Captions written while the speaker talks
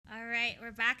right,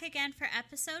 we're back again for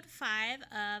episode 5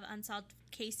 of Unsolved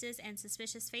Cases and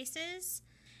Suspicious Faces.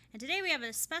 And today we have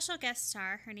a special guest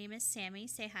star. Her name is Sammy.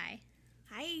 Say hi.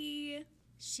 Hi.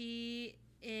 She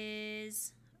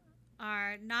is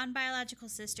our non-biological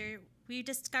sister. We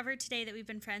discovered today that we've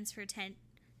been friends for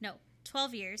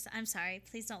 12 years. I'm sorry.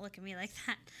 Please don't look at me like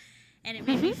that. And it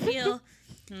made me feel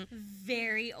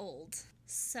very old.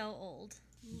 So old.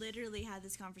 Literally had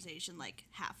this conversation like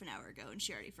half an hour ago and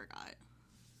she already forgot.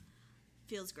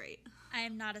 Feels great. I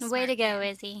am not a smart Way to go, man.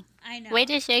 Izzy. I know. Way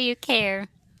to show you care.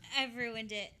 I've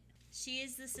ruined it. She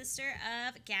is the sister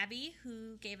of Gabby,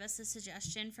 who gave us a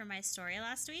suggestion for my story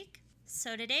last week.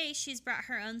 So today she's brought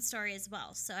her own story as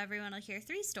well. So everyone will hear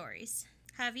 3 stories.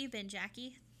 How have you been,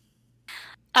 Jackie?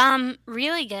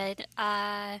 Really good.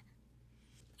 I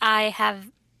have,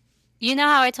 you know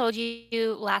how I told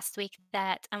you last week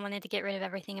that I wanted to get rid of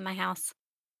everything in my house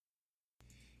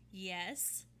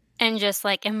Yes. and just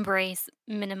like embrace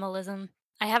minimalism.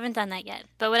 I haven't done that yet.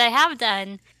 But what I have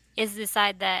done is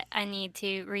decide that I need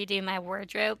to redo my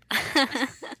wardrobe.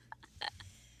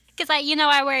 Because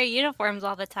I wear uniforms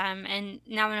all the time, and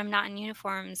now when I'm not in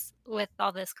uniforms with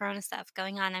all this Corona stuff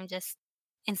going on, I'm just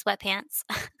in sweatpants.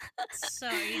 So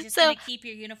are you just going to keep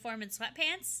your uniform in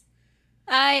sweatpants?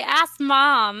 I asked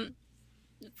Mom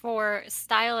for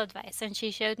style advice, and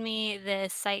she showed me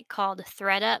this site called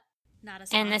ThreadUp. Not a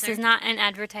sponsor. And this is not an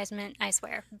advertisement, I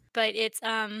swear. But it's,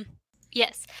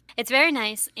 yes, it's very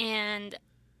nice, and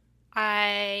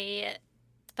I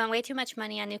spent way too much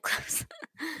money on new clothes.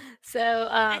 So,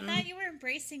 I thought you were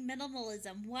embracing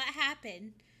minimalism. What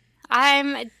happened?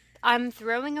 I'm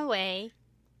throwing away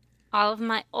all of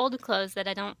my old clothes that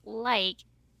I don't like,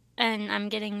 and I'm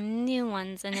getting new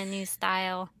ones in a new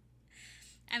style.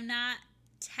 I'm not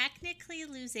technically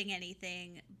losing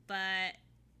anything, but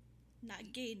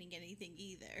not gaining anything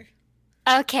either.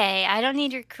 Okay, I don't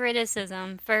need your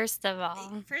criticism, first of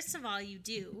all. First of all, you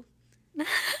do.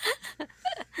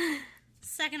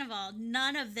 Second of all,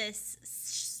 none of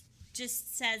this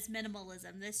just says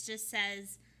minimalism. This just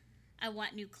says, I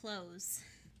want new clothes.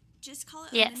 Just call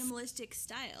it a minimalistic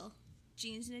style.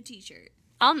 Jeans and a t-shirt.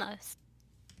 Almost.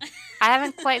 I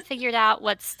haven't quite figured out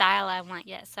what style I want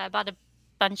yet, so I bought a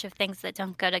bunch of things that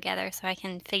don't go together so I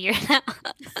can figure it out.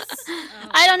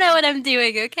 I don't know what I'm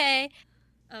doing, okay?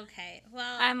 Okay,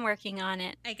 well, I'm working on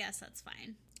it. I guess that's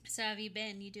fine. So have you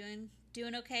been? You doing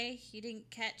okay? You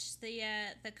didn't catch the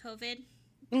COVID?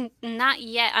 Not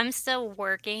yet. I'm still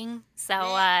working, so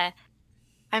I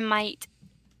might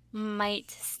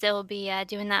still be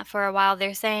doing that for a while.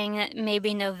 They're saying that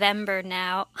maybe November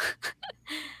now.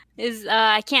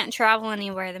 I can't travel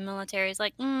anywhere. The military is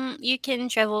like, you can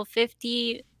travel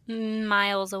 50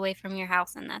 miles away from your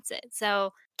house and that's it.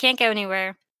 So can't go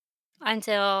anywhere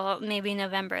until maybe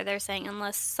November, they're saying,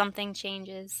 unless something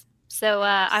changes. So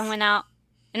I went out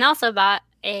and also bought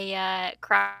a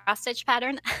cross-stitch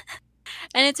pattern.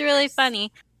 And it's really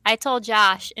funny. I told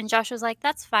Josh, and Josh was like,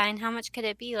 that's fine. How much could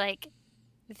it be? Like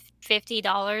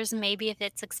 $50 maybe if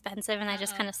it's expensive. And I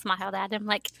just kind of smiled at him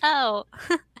like, oh.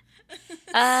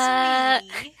 And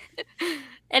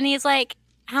he's like,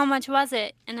 how much was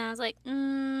it? And I was like,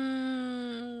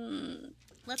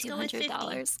 let's $200. go with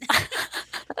 $50.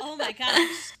 Oh my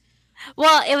gosh.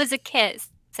 Well, it was a kit.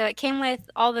 So it came with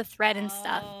all the thread and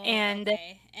stuff and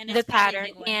the pattern.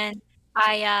 And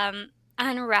I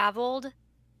unraveled.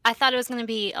 I thought it was going to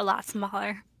be a lot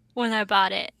smaller when I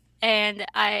bought it. And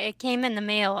it came in the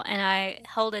mail and I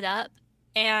held it up.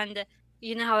 And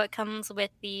you know how it comes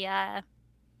with the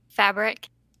fabric?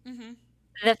 Mm-hmm.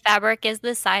 The fabric is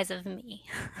the size of me.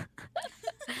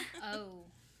 Oh.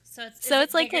 So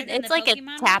it's like a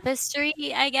tapestry,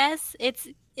 I guess. It's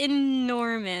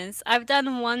enormous. I've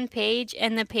done one page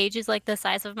and the page is like the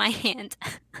size of my hand.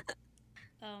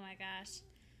 Oh my gosh.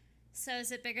 So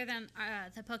is it bigger than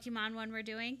the Pokemon one we're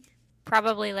doing?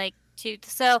 Probably like 2.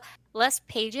 So less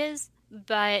pages,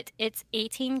 but it's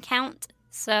 18 count.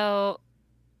 So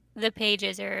the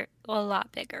pages are a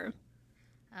lot bigger.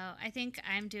 Oh, I think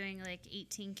I'm doing like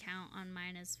 18 count on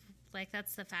mine as like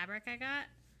that's the fabric I got.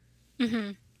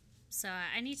 Mm-hmm. So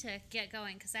I need to get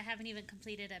going because I haven't even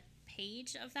completed a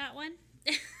page of that one.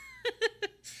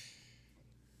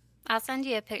 I'll send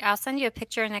you a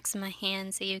picture next to my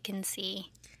hand so you can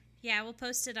see. Yeah, we'll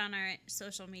post it on our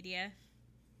social media.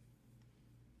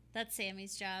 That's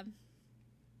Sammy's job.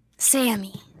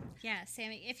 Sammy. Yeah,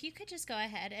 Sammy, if you could just go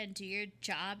ahead and do your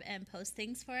job and post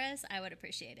things for us, I would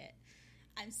appreciate it.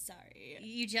 I'm sorry.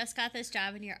 You just got this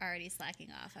job and you're already slacking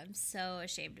off. I'm so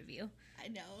ashamed of you. I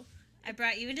know. I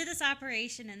brought you into this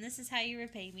operation and this is how you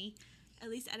repay me. At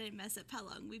least I didn't mess up how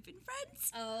long we've been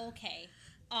friends. Okay.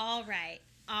 All right.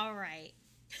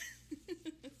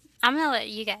 I'm gonna let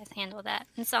you guys handle that.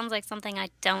 It sounds like something I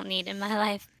don't need in my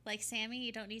life. Like Sammy,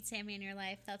 you don't need Sammy in your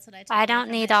life. That's what I told I her don't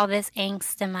from need it. all this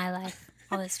angst in my life,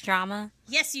 all this drama.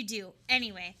 Yes, you do.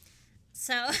 Anyway,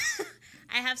 so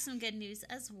I have some good news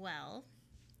as well.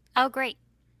 Oh, great.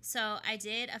 So I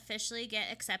did officially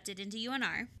get accepted into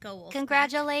UNR. Go Wolfpack.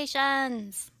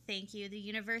 Congratulations. Thank you. The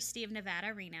University of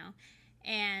Nevada, Reno.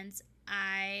 And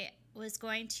I was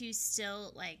going to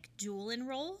still like dual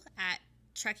enroll at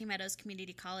Truckee Meadows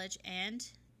Community College and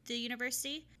the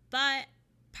university, but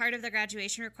part of the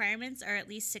graduation requirements are at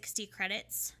least 60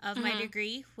 credits of my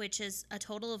degree, which is a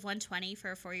total of 120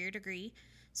 for a 4-year degree.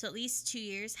 So at least 2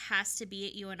 years has to be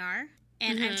at UNR.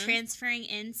 And I'm transferring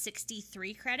in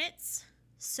 63 credits.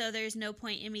 So there's no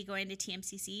point in me going to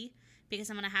TMCC because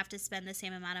I'm going to have to spend the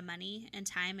same amount of money and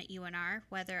time at UNR,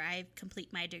 whether I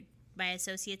complete my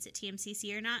associates at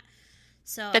TMCC or not.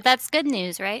 So, But that's good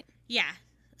news, right? yeah.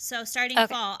 So starting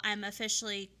fall, I'm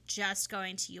officially just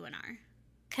going to UNR.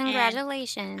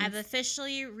 Congratulations. And I've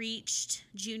officially reached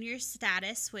junior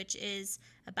status, which is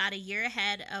about a year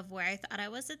ahead of where I thought I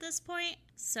was at this point.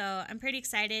 So I'm pretty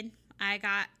excited. I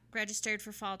got registered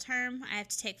for fall term. I have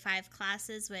to take 5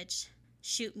 classes, which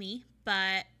shoot me,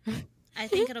 but I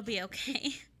think it'll be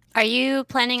okay. Are you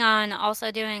planning on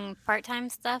also doing part-time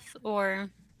stuff,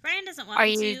 or Ryan doesn't want are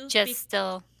me to. you just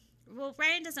still... Well,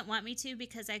 Ryan doesn't want me to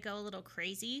because I go a little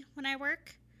crazy when I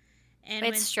work. And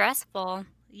It's stressful.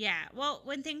 Yeah. Well,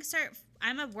 when things start,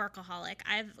 I'm a workaholic.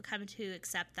 I've come to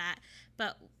accept that.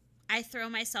 But I throw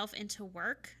myself into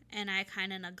work and I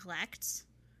kind of neglect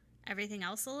everything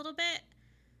else a little bit.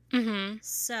 Mm-hmm.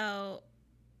 So,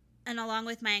 and along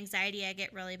with my anxiety, I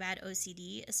get really bad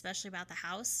OCD, especially about the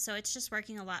house. So it's just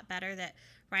working a lot better that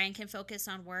Ryan can focus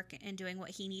on work and doing what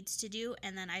he needs to do.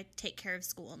 And then I take care of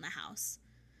school in the house.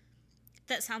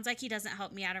 That sounds like he doesn't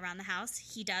help me out around the house.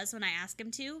 He does when I ask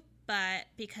him to, but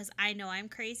because I know I'm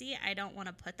crazy, I don't want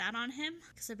to put that on him.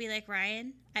 Because I'd be like,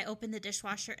 Ryan, I opened the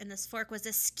dishwasher and this fork was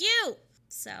askew.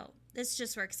 So this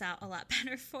just works out a lot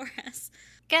better for us.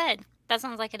 Good. That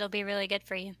sounds like it'll be really good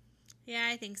for you. Yeah,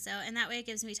 I think so. And that way it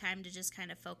gives me time to just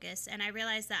kind of focus. And I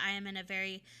realize that I am in a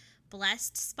very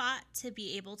blessed spot to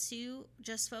be able to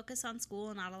just focus on school,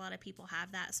 and not a lot of people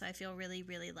have that. So I feel really,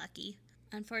 really lucky.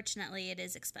 Unfortunately, it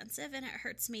is expensive and it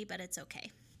hurts me, but it's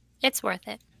okay. It's worth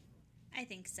it. I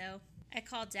think so. I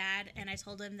called Dad and I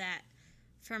told him that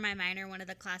for my minor, one of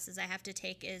the classes I have to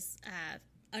take is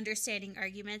understanding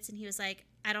arguments. And he was like,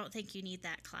 I don't think you need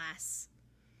that class.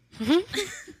 And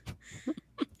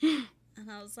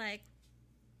I was like,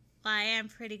 well, I am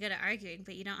pretty good at arguing,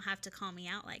 but you don't have to call me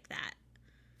out like that.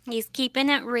 He's keeping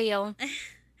it real.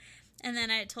 And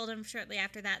then I told him shortly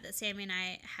after that Sammy and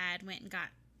I had went and got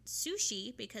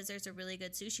sushi because there's a really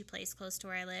good sushi place close to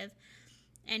where I live.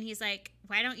 And he's like,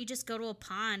 why don't you just go to a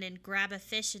pond and grab a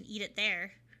fish and eat it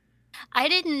there? I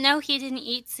didn't know he didn't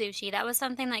eat sushi. That was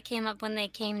something that came up when they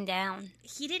came down.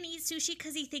 He didn't eat sushi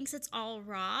because he thinks it's all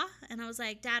raw. And I was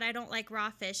like, Dad, I don't like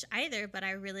raw fish either, but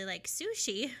I really like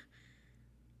sushi.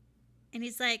 And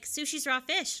he's like, sushi's raw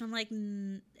fish. And I'm like,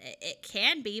 it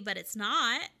can be, but it's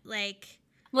not. Like,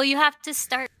 well, you have to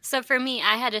start. So for me,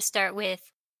 I had to start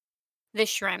with the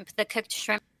shrimp, the cooked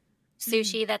shrimp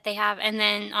sushi that they have, and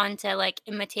then onto like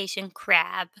imitation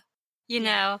crab, you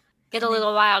know, get a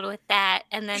little wild with that,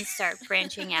 and then start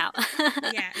branching out.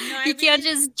 Yeah, no, you can't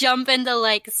just jump into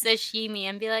like sashimi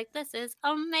and be like, this is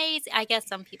amazing. I guess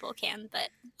some people can, but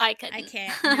I couldn't. I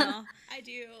can't. No, I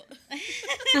do.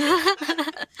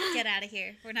 Get out of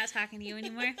here. We're not talking to you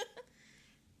anymore.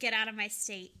 Get out of my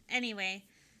state. Anyway,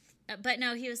 but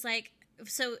no, he was like,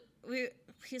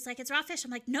 he was like, it's raw fish. I'm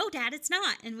like, no, Dad, it's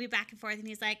not. And we back and forth. And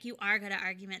he's like, you are good at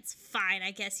arguments. Fine. I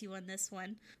guess you won this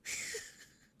one.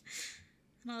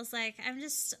 And I was like, I'm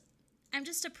just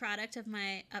a product of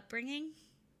my upbringing.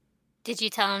 Did you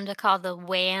tell him to call the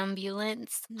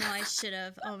ambulance? No, I should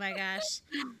have. Oh my gosh.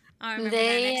 I'll remember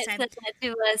They that next time. said that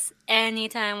to us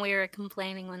anytime we were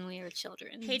complaining when we were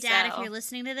children. Hey, Dad, if you're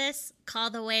listening to this, call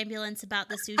the ambulance about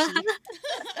the sushi.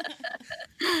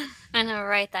 I'm going to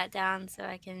write that down so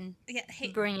I can hey,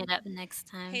 bring it up next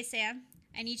time. Hey, Sam,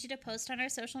 I need you to post on our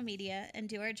social media and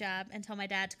do our job and tell my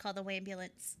dad to call the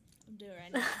ambulance. I'm doing it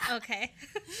right now. Okay.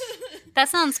 That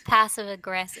sounds passive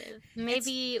aggressive.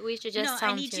 Maybe we should just tell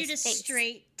him I need you to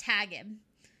straight tag him.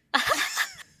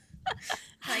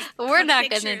 Like, we're not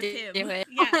going to picture do of it.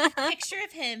 yeah, picture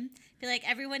of him. Be like,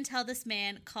 everyone tell this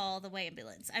man, call the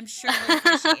ambulance. I'm sure he'll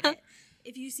appreciate it.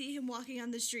 If you see him walking on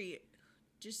the street,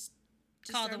 just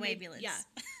Call throw the him ambulance. Yeah.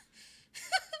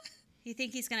 You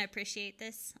think he's going to appreciate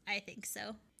this? I think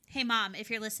so. Hey, Mom, if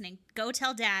you're listening, go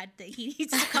tell Dad that he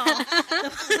needs to call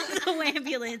the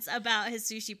ambulance about his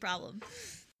sushi problem.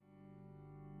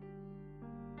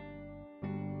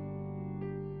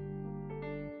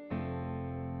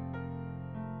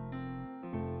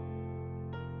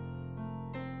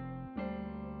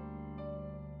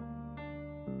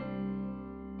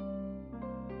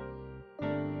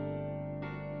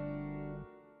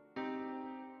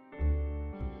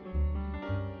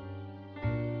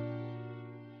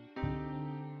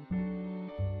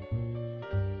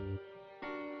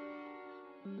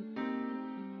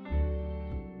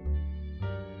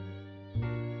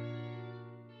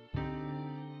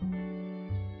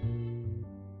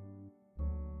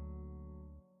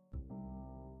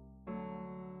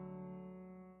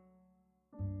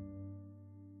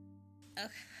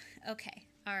 Okay.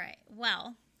 All right.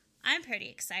 Well, I'm pretty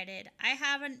excited. I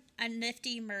have a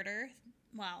nifty murder.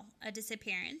 Well, a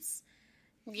disappearance.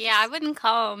 Yeah, I wouldn't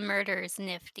call murders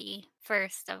nifty,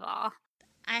 first of all.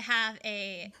 I have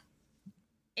a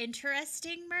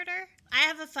interesting murder. I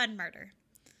have a fun murder.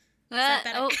 Is that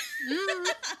better?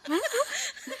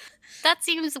 That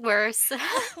seems worse.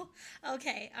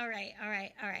 Okay. All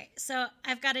right. So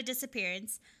I've got a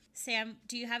disappearance. Sam,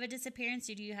 do you have a disappearance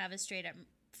or do you have a straight up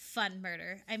fun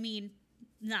murder? I mean,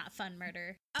 not fun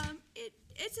murder.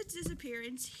 It's a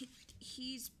disappearance.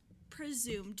 He's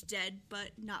presumed dead,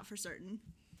 but not for certain.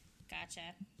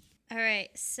 Gotcha. All right.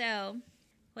 So,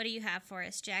 what do you have for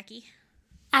us, Jackie?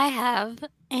 I have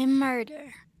a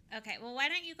murder. Okay. Well, why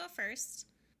don't you go first?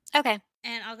 Okay.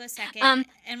 And I'll go second.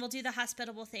 And we'll do the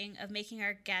hospitable thing of making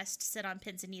our guest sit on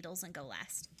pins and needles and go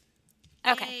last.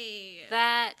 Okay. Yay.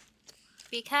 That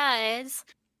because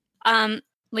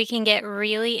we can get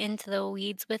really into the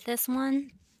weeds with this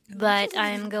one, but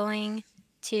I'm going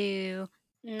to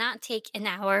not take an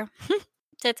hour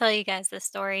to tell you guys this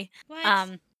story. What?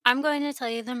 I'm going to tell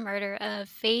you the murder of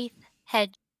Faith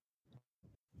Hedge.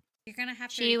 You're going to have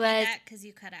to She repeat was- that because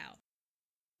you cut out.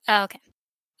 Oh, okay.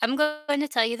 I'm going to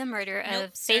tell you the murder Nope,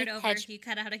 of start Faith over. Hedge. You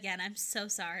cut out again. I'm so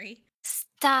sorry.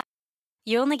 Stop.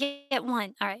 You only get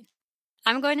one. All right.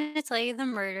 I'm going to tell you the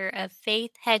murder of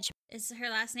Faith Is her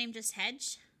last name just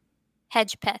Hedge?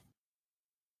 Hedgepeth.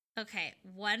 Okay,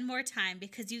 one more time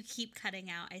because you keep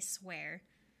cutting out, I swear.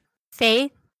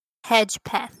 Faith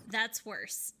Hedgepeth. That's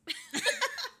worse.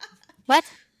 What?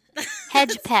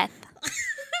 Hedgepeth.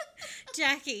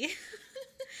 Jackie.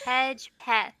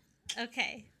 Hedgepeth.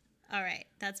 Okay. All right.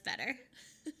 That's better.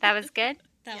 That was good?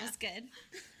 That Yeah. was good.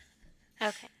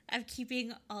 Okay. I'm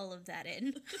keeping all of that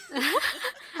in.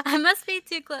 I must be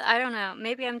too close. I don't know.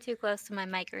 Maybe I'm too close to my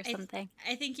mic or something.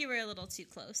 I think you were a little too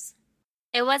close.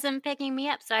 It wasn't picking me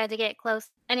up, so I had to get close.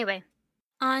 Anyway,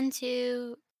 on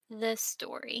to the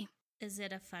story. Is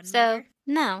it a fun So, murder?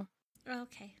 no,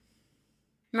 Okay.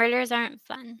 murders aren't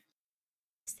fun.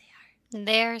 Yes, they are.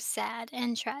 They're sad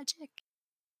and tragic.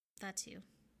 That too.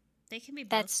 They can be both.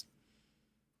 That's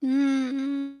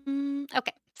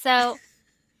okay. So,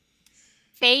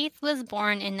 Faith was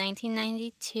born in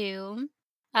 1992.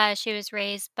 She was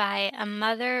raised by a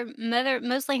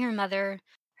mostly her mother.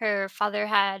 Her father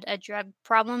had a drug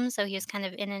problem, so he was kind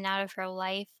of in and out of her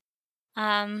life.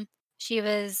 She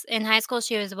was in high school.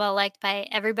 She was well liked by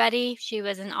everybody. She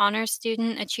was an honor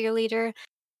student, a cheerleader,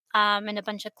 in a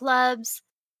bunch of clubs,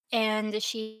 and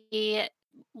she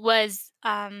was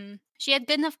she had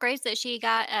good enough grades that she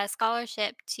got a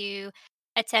scholarship to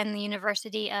attend the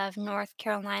University of North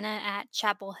Carolina at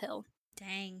Chapel Hill.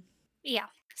 Dang. Yeah.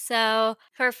 So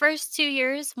her first 2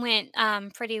 years went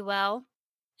pretty well.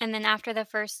 And then after the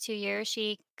first 2 years,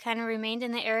 she kind of remained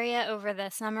in the area over the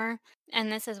summer.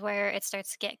 And this is where it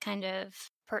starts to get kind of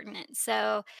pertinent.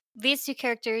 So these two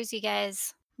characters you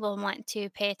guys will want to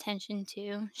pay attention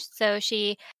to. So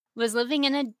she was living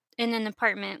in an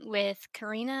apartment with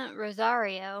Karina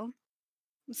Rosario,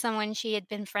 someone she had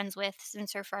been friends with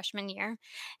since her freshman year,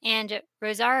 and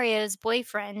Rosario's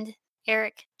boyfriend,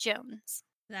 Eric Jones.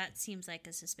 That seems like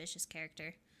a suspicious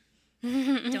character.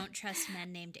 Don't Don't trust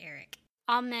men named Eric.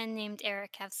 All men named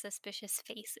Eric have suspicious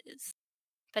faces,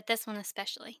 but this one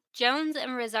especially. Jones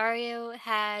and Rosario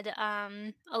had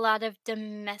a lot of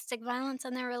domestic violence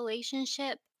in their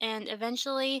relationship, and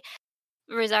eventually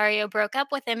Rosario broke up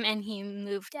with him and he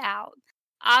moved out.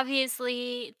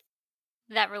 Obviously,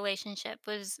 that relationship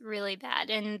was really bad,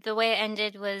 and the way it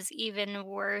ended was even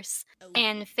worse.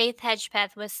 And Faith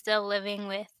Hedgepeth was still living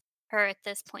with her at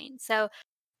this point. So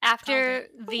after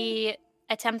the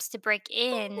attempts to break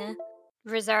in,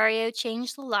 Rosario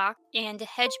changed the lock, and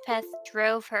Hedgepeth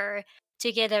drove her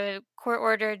to get a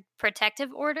court-ordered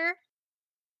protective order,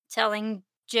 telling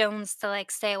Jones to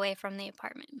stay away from the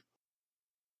apartment.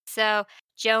 So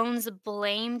Jones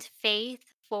blamed Faith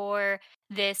for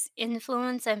this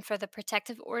influence and for the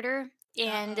protective order,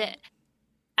 and Uh-oh.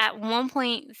 at one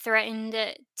point threatened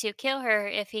to kill her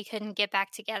if he couldn't get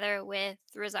back together with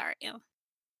Rosario.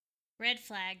 Red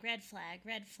flag, red flag,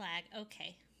 red flag.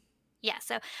 Okay. Yeah,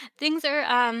 so things are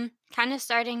kind of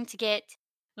starting to get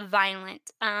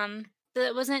violent.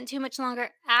 It wasn't too much longer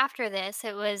after this.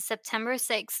 It was September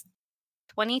 6th,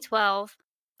 2012.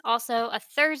 Also a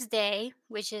Thursday,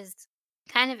 which is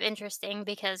kind of interesting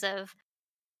because of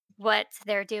what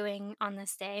they're doing on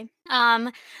this day.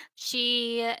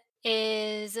 She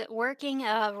is working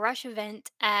a rush event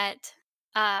at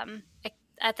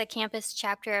the campus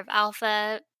chapter of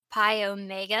Alpha Pi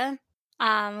Omega,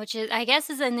 which is, I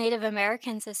guess, is a Native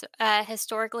American,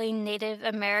 historically Native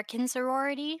American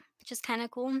sorority, which is kind of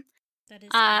cool. That is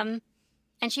cool.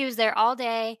 And she was there all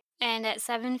day. And at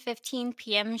 7:15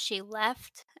 p.m., she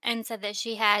left and said that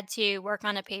she had to work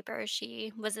on a paper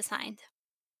she was assigned.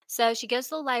 So she goes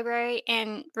to the library,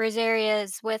 and Rosaria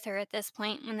is with her at this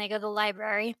point when they go to the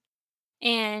library.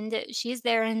 And she's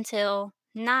there until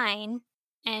 9,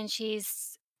 and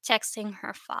she's texting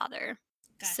her father.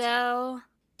 Gotcha. So,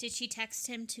 Did she text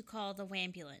him to call the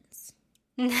ambulance?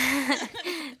 no.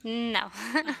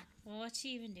 Well, what's she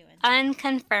even doing?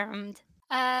 Unconfirmed.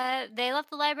 They left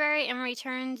the library and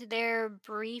returned there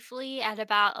briefly at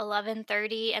about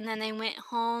 11:30, and then they went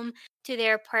home to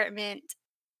their apartment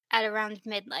at around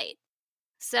midnight.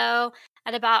 So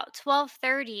at about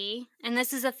 12:30, and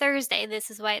this is a Thursday,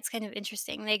 this is why it's kind of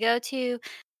interesting. They go to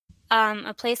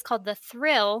a place called The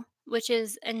Thrill, which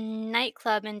is a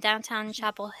nightclub in downtown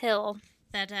Chapel Hill.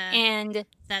 And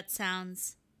that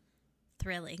sounds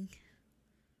thrilling.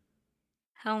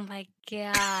 oh my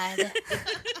God.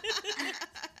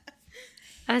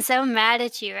 I'm so mad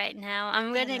at you right now.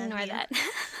 I'm going to ignore that.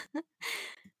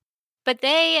 But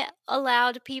they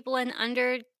allowed people in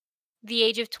under the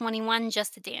age of 21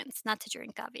 just to dance, not to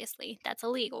drink, obviously. That's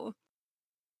illegal.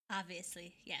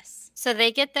 Obviously, yes. So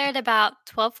they get there at about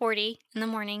 12:40 in the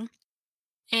morning,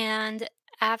 and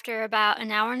after about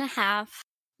an hour and a half,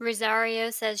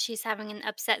 Rosario says she's having an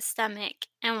upset stomach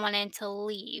and wanted to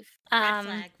leave. Red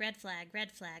flag, red flag,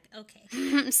 red flag.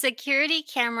 Okay. Security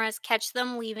cameras catch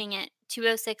them leaving at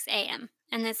 2:06 a.m.,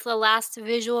 and it's the last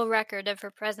visual record of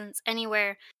her presence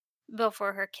anywhere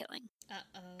before her killing.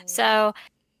 Uh-oh. So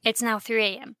it's now 3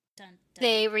 a.m. Dun, dun,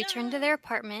 They returned to their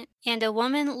apartment, and a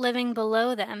woman living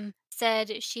below them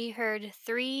said she heard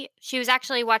 3. She was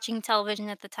actually watching television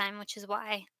at the time, which is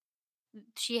why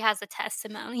she has a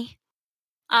testimony.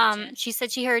 Gotcha. She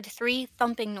said she heard 3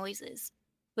 thumping noises,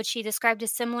 which she described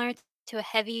as similar to a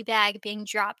heavy bag being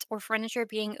dropped or furniture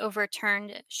being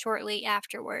overturned shortly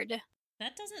afterward.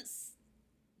 That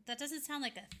doesn't sound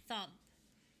like a thump.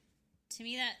 To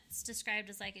me, that's described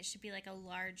as like it should be like a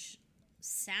large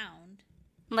sound.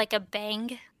 Like a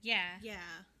bang? Yeah.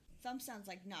 Yeah. Thump sounds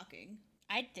like knocking.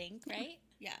 I'd think, right?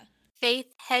 Yeah.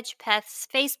 Faith Hedgepeth's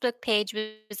Facebook page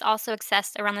was also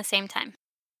accessed around the same time,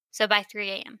 so by 3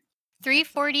 a.m.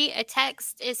 3:40, a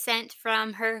text is sent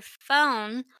from her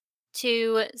phone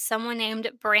to someone named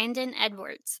Brandon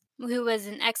Edwards, who was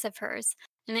an ex of hers,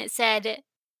 and it said,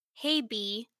 "Hey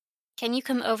B, can you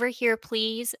come over here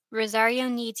please? Rosario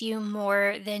needs you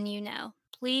more than you know.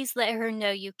 Please let her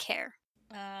know you care."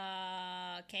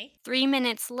 Okay. 3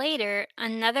 minutes later,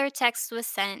 another text was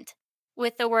sent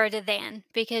with the word "than"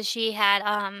 because she had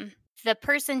the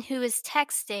person who was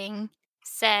texting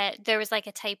said there was like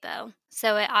a typo,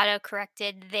 so it auto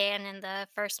corrected "than" in the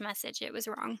first message. It was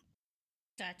wrong.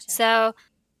 Gotcha. So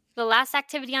the last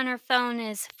activity on her phone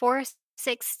is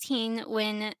 4:16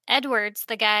 when Edwards,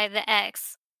 the guy, the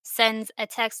ex, sends a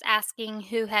text asking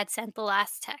who had sent the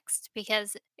last text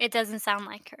because it doesn't sound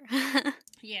like her.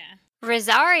 Yeah.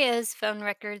 Rosario's phone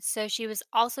records, so she was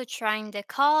also trying to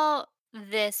call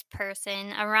this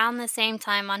person around the same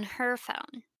time on her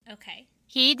phone. Okay.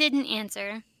 He didn't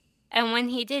answer, and when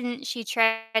he didn't, she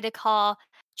tried to call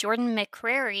Jordan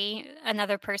McCrary,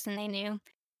 another person they knew,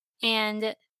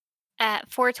 and at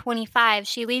 4:25,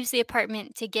 she leaves the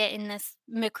apartment to get in this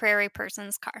McCrary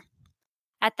person's car.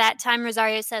 At that time,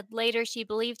 Rosario said later she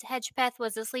believed Hedgepeth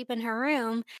was asleep in her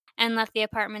room and left the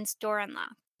apartment's door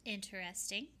unlocked.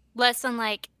 Interesting. Less than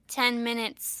like 10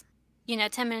 minutes,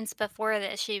 10 minutes before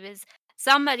this,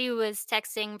 somebody was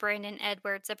texting Brandon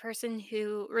Edwards, a person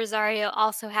who Rosario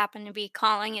also happened to be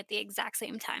calling at the exact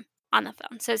same time on the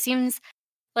phone. So it seems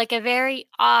like a very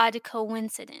odd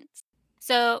coincidence.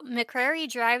 So McCrary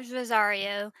drives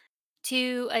Rosario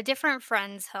to a different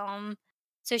friend's home.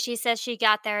 So she says she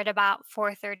got there at about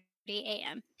 4:30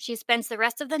 a.m. She spends the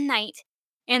rest of the night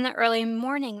in the early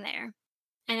morning there.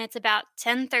 And it's about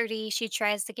 10:30 she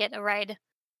tries to get a ride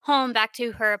home back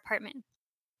to her apartment.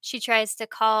 She tries to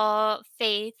call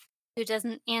Faith, who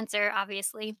doesn't answer,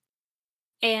 obviously.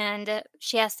 And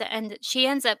she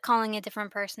ends up calling a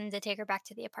different person to take her back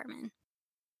to the apartment.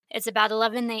 It's about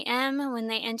 11 a.m. when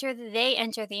they enter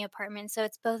the apartment, so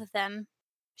it's both of them.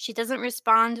 She doesn't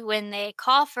respond when they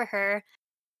call for her,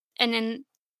 and in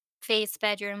Faith's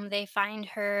bedroom, they find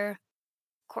her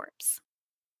corpse.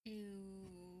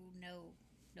 Ooh, no.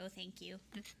 No, thank you.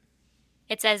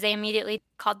 It says they immediately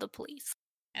called the police.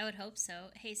 I would hope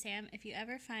so. Hey, Sam, if you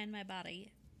ever find my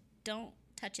body, don't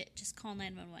touch it. Just call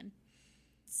 911.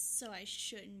 So I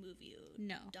shouldn't move you.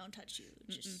 No. Don't touch you.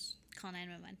 Just call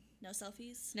 911. no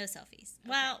selfies? No selfies. Okay.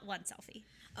 Well, one selfie.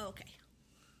 Oh, okay.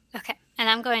 Okay, and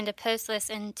I'm going to post this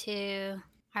into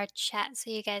our chat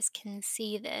so you guys can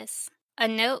see this. a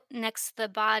note next to the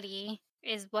body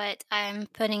is what I'm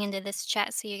putting into this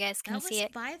chat so you guys can That see was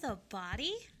it. by the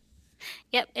body?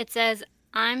 Yep, it says,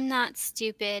 "I'm not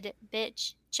stupid,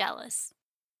 bitch, jealous."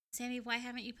 Sammy, why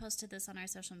haven't you posted this on our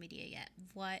social media yet?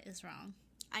 What is wrong?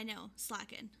 I know,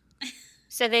 slacking.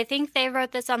 So they think they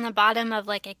wrote this on the bottom of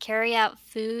like a carry-out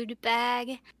food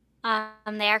bag.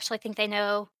 They actually think they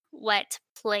know what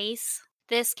place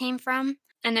this came from,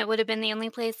 and it would have been the only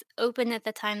place open at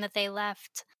the time that they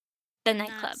left the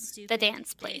nightclub, Not stupid, the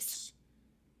dance place.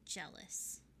 bitch,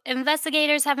 jealous.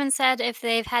 Investigators haven't said if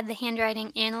they've had the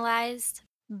handwriting analyzed,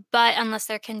 but unless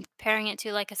they're comparing it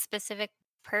to like a specific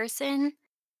person,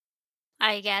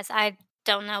 I guess I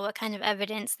don't know what kind of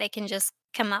evidence they can just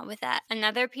come up with that.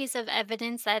 Another piece of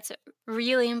evidence that's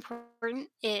really important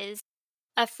is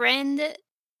a friend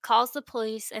calls the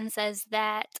police and says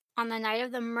that on the night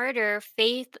of the murder,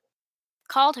 Faith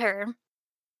called her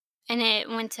and it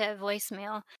went to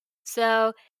voicemail.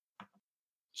 So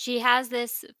she has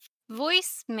this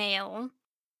voicemail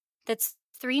that's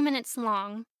 3 minutes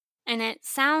long, and it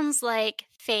sounds like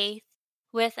Faith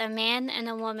with a man and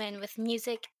a woman with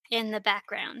music in the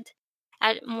background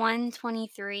at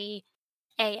 1:23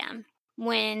 a.m.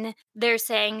 when they're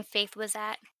saying Faith was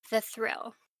at the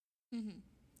Thrill. Mm-hmm.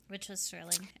 Which was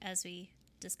thrilling, as we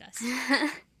discussed.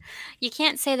 You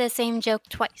can't say the same joke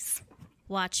twice.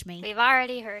 Watch me. We've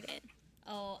already heard it.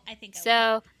 Oh, I think I will.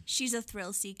 So, She's a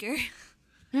thrill seeker.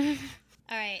 All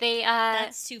right. they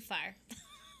That's too far.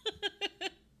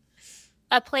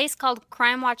 a place called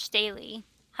Crime Watch Daily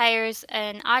hires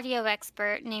an audio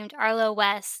expert named Arlo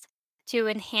West to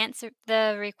enhance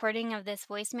the recording of this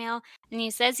voicemail, and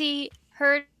he says he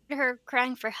heard her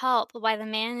crying for help while the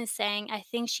man is saying, "I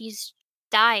think she's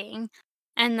dying,"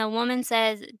 and the woman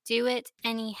says, "Do it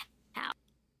anyhow."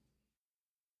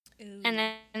 Ooh. And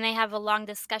then they have a long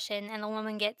discussion, and the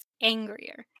woman gets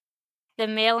angrier. The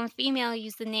male and female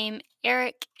use the name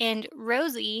Eric and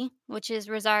Rosie, which is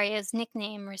Rosario's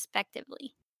nickname,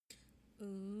 respectively.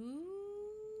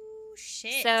 Ooh,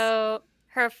 shit. So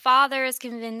her father is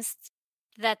convinced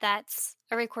that that's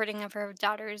a recording of her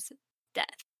daughter's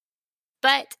death.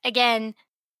 But again,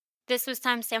 this was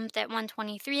timestamped at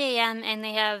 1:23 a.m. and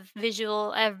they have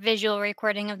a visual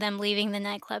recording of them leaving the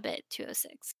nightclub at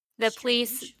 2:06. The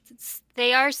police, Strange.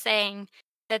 they are saying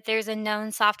that there's a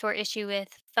known software issue with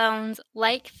phones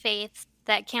like Faith's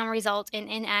that can result in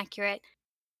inaccurate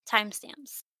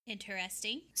timestamps.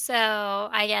 Interesting. So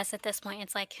I guess at this point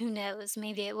it's like, who knows?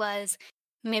 Maybe it was,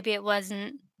 maybe it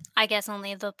wasn't. I guess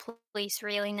only the police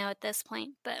really know at this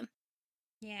point. But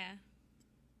Yeah.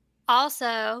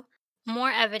 also,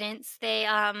 more evidence. They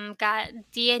got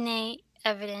DNA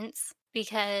evidence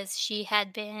because she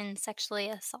had been sexually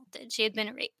assaulted. She had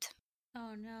been raped.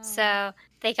 Oh, no. So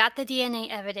they got the DNA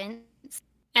evidence,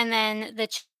 and then the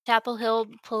Chapel Hill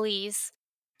police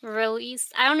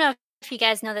released. I don't know if you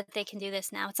guys know that they can do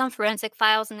this now. It's on Forensic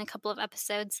Files in a couple of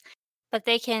episodes, but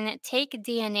they can take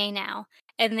DNA now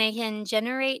and they can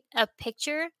generate a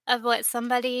picture of what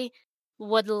somebody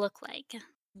would look like.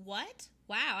 What?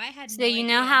 Wow, I had So no you idea.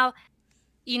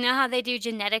 know how they do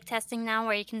genetic testing now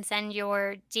where you can send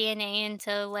your DNA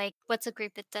into like what's a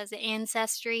group that does it?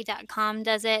 Ancestry.com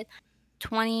does it.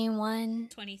 21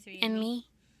 23 and me.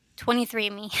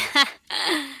 23andMe.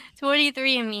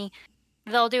 23andMe.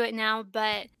 They'll do it now,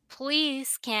 but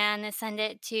police can send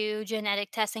it to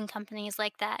genetic testing companies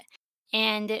like that.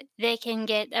 And they can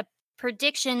get a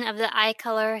prediction of the eye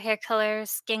color, hair color,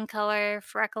 skin color,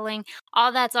 freckling.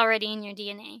 All that's already in your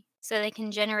DNA. So they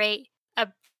can generate a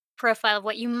profile of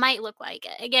what you might look like.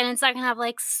 Again, it's not going to have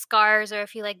like scars or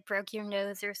if you like broke your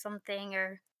nose or something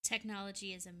or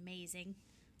Technology is amazing.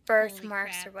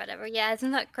 birthmarks crap. or whatever. Yeah,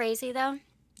 isn't that crazy though?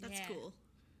 That's Yeah. cool.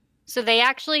 So they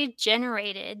actually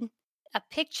generated a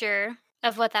picture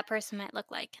of what that person might look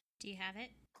like. Do you have it?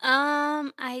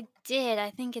 I did. I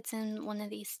think it's in one of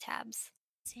these tabs.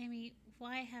 Sammy,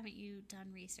 why haven't you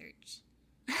done research?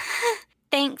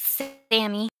 Thanks,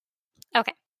 Sammy.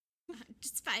 Okay,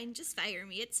 Just fine. Just fire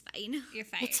me. It's fine. You're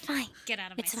fired. it's fine. Get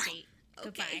out of It's my fine. state.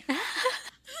 Okay.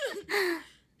 Goodbye.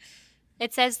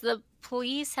 It says the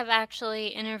police have actually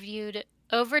interviewed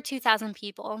over 2,000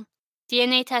 people.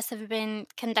 DNA tests have been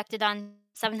conducted on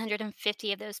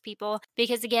 750 of those people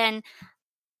because, again,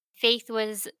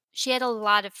 she had a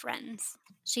lot of friends.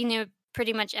 She knew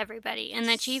pretty much everybody. And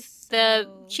the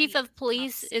chief of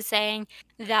police is saying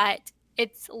that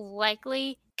it's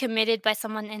likely committed by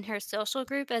someone in her social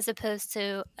group as opposed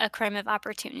to a crime of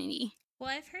opportunity. Well,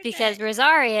 I've heard Because that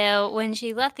Rosario, when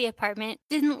she left the apartment,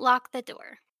 didn't lock the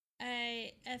door.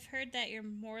 I've heard that you're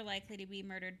more likely to be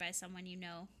murdered by someone you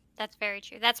know That's very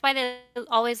true. That's why they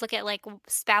always look at like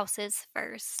spouses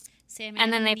first, Sam,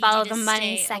 and then they follow the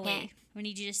money second. We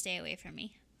need you to stay away from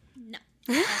me. No.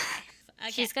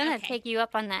 Okay. She's gonna take you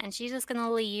up on that, and she's just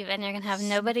gonna leave, and you're gonna have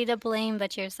nobody to blame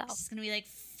but yourself. She's gonna be like,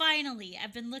 finally,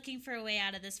 I've been looking for a way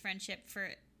out of this friendship for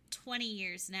 20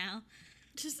 years now.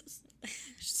 Just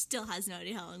still has no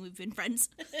idea how long we've been friends.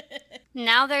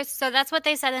 Now so that's what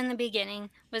they said in the beginning,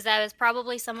 was that it was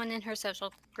probably someone in her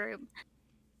social group.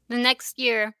 The next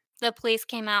year, the police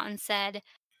came out and said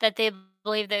that they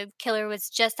believe the killer was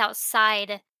just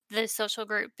outside the social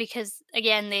group because,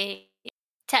 again, they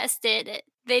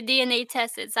DNA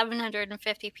tested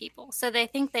 750 people. So they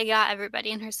think they got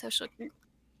everybody in her social group.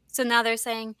 So now they're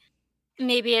saying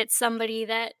maybe it's somebody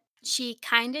that she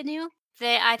kind of knew.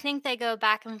 I think they go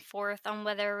back and forth on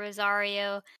whether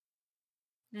Rosario,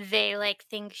 they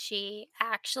think she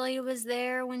actually was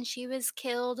there when she was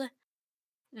killed.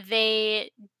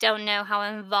 They don't know how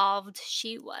involved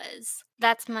she was.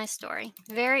 That's my story.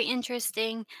 Very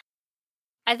interesting.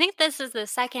 I think this is the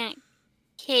second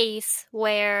case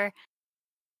where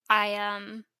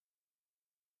that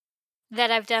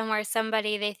I've done where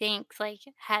somebody they think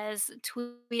has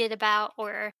tweeted about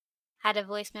or had a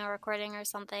voicemail recording or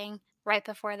something right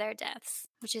before their deaths,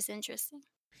 which is interesting.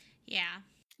 Yeah.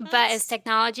 But as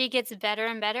technology gets better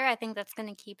and better, I think that's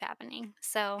going to keep happening.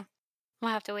 So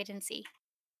we'll have to wait and see.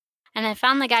 And I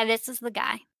found the guy. This is the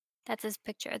guy. That's his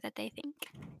picture that they think.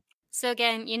 So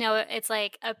again, it's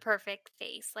like a perfect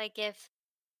face. Like if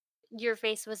your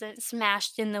face wasn't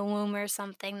smashed in the womb or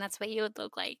something, that's what you would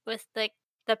look like, with the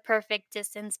perfect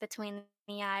distance between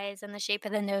the eyes and the shape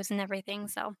of the nose and everything.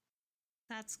 So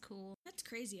that's cool. That's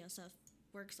crazy how stuff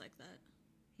works like that.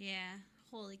 Yeah.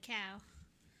 Holy cow.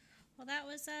 Well, that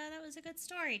was a good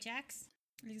story, Jax.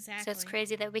 Exactly. So it's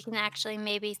crazy that we can actually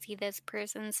maybe see this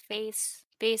person's face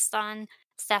based on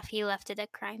stuff he left at a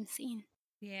crime scene.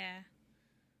 Yeah.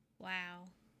 Wow.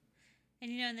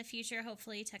 And in the future,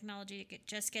 hopefully technology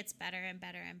just gets better and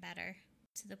better and better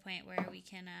to the point where we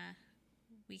can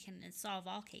solve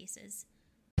all cases.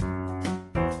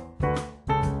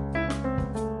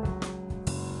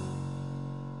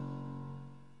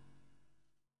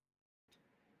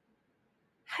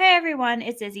 Hi everyone,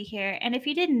 it's Izzy here, and if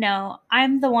you didn't know,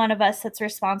 I'm the one of us that's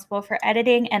responsible for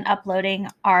editing and uploading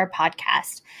our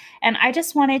podcast. And I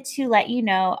just wanted to let you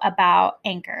know about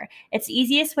Anchor. It's the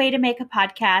easiest way to make a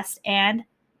podcast, and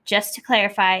just to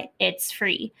clarify, it's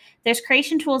free. There's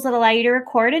creation tools that allow you to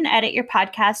record and edit your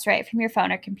podcast right from your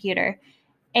phone or computer.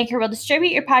 Anchor will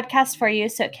distribute your podcast for you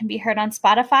so it can be heard on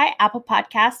Spotify, Apple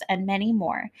Podcasts, and many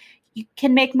more. You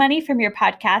can make money from your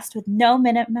podcast with no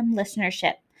minimum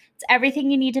listenership. It's everything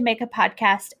you need to make a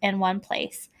podcast in one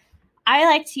place. I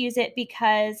like to use it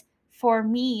because for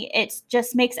me, it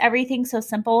just makes everything so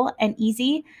simple and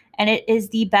easy, and it is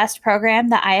the best program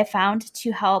that I have found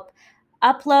to help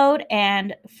upload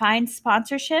and find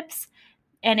sponsorships,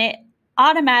 and it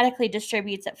automatically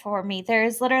distributes it for me. There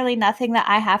is literally nothing that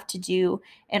I have to do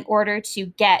in order to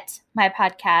get my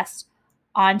podcast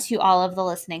onto all of the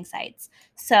listening sites.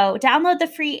 So download the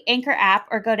free Anchor app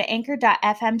or go to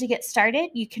anchor.fm to get started.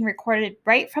 You can record it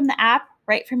right from the app,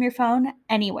 right from your phone,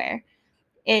 anywhere.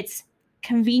 It's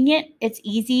convenient, it's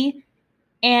easy,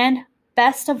 and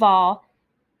best of all,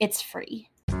 it's free.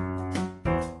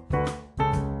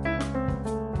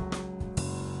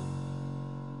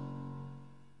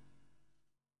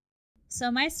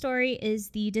 So my story is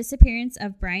the disappearance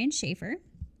of Brian Schaefer.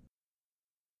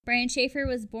 Brian Schaefer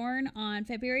was born on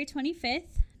February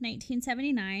 25th,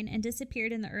 1979, and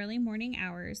disappeared in the early morning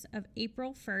hours of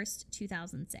April 1st,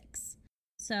 2006.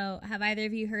 So, have either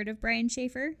of you heard of Brian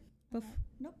Schaefer? Nope,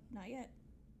 not yet.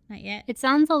 Not yet? It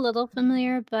sounds a little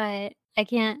familiar, but I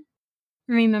can't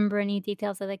remember any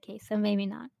details of the case, so maybe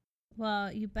not.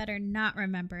 Well, you better not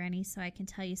remember any so I can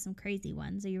tell you some crazy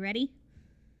ones. Are you ready?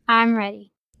 I'm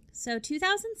ready. So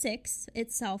 2006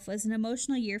 itself was an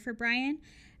emotional year for Brian,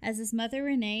 as his mother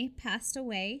Renee passed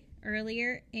away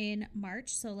earlier in March,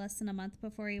 so less than a month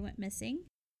before he went missing.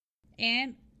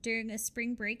 And during a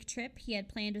spring break trip he had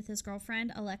planned with his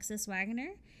girlfriend Alexis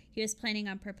Wagner, he was planning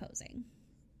on proposing.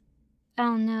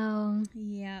 Oh no.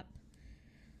 Yep.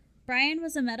 Brian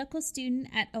was a medical student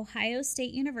at Ohio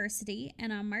State University,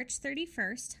 and on March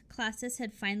 31st, classes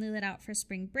had finally let out for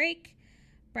spring break.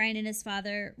 Brian and his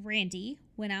father, Randy,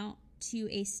 went out to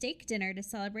a steak dinner to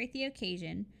celebrate the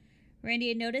occasion. Randy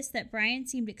had noticed that Brian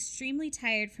seemed extremely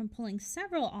tired from pulling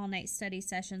several all-night study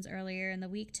sessions earlier in the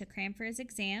week to cram for his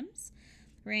exams.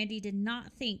 Randy did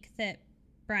not think that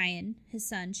Brian, his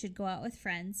son, should go out with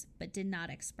friends, but did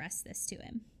not express this to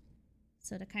him.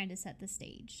 So to kind of set the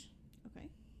stage. Okay.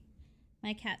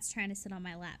 My cat's trying to sit on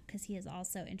my lap because he is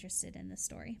also interested in this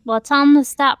story. Well, tell him to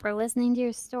stop. We're listening to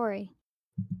your story.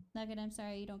 Nugget, I'm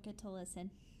sorry you don't get to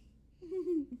listen.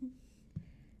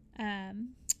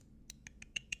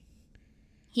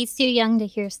 He's too young to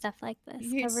hear stuff like this.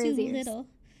 You're Cover too his ears. little.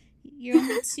 You're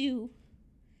only 2.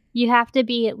 You have to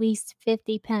be at least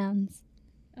 50 pounds.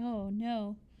 Oh,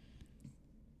 no.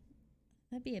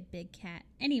 That'd be a big cat.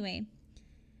 Anyway,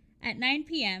 at 9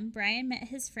 p.m., Brian met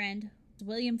his friend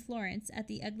William Florence at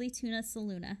the Ugly Tuna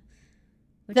Saloona,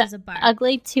 which is a bar.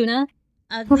 Ugly Tuna?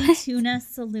 Ugly What? Tuna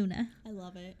Saloona. I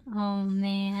love it. Oh,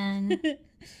 man.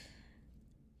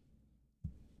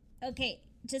 Okay,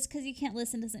 just because you can't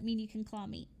listen doesn't mean you can claw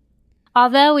me.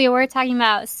 Although we were talking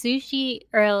about sushi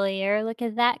earlier, look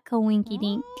at that coinky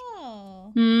dink.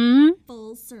 Oh.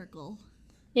 Full circle.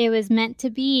 It was meant to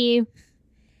be.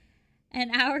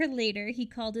 An hour later, he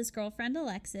called his girlfriend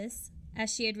Alexis,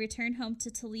 as she had returned home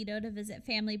to Toledo to visit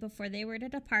family before they were to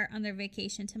depart on their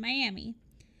vacation to Miami.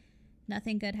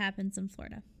 Nothing good happens in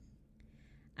Florida.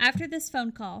 After this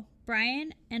phone call,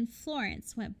 Brian and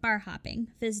Florence went bar hopping,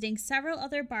 visiting several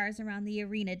other bars around the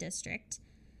Arena District.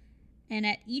 And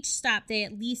at each stop, they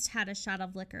at least had a shot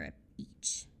of liquor at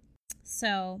each.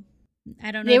 So,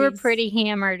 I don't know. They were pretty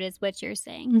hammered, is what you're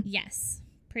saying. Yes,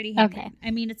 pretty hammered. Okay.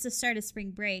 I mean, it's the start of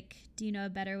spring break. Do you know a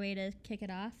better way to kick it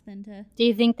off than to... Do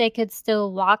you think they could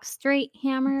still walk straight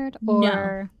hammered?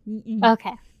 Or... No.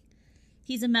 Okay.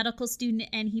 He's a medical student,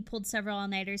 and he pulled several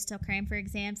all-nighters to cram for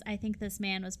exams. I think this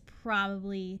man was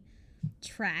probably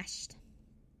trashed.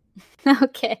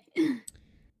 Okay.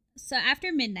 So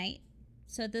after midnight,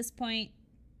 so at this point,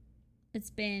 it's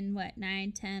been,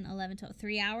 9, 10, 11, 12,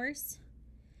 3 hours.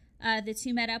 The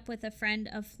two met up with a friend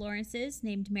of Florence's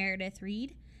named Meredith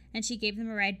Reed, and she gave them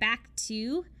a ride back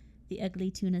to the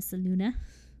Ugly Tuna Saloona.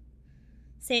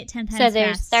 Say it 10 times So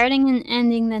they're fast. starting and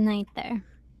ending the night there.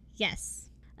 Yes.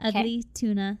 Okay. Ugly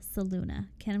Tuna Saloona.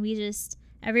 Can we just,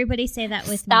 everybody say that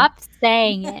with Stop me?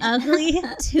 saying it. Ugly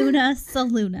Tuna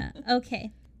Saloona.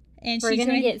 Okay. And We're she going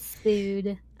to joined get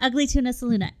sued. Ugly Tuna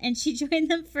Saloona. And she joined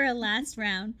them for a last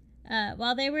round.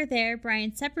 While they were there,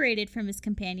 Brian separated from his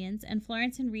companions, and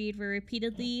Florence and Reed were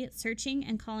repeatedly searching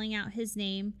and calling out his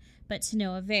name, but to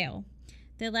no avail.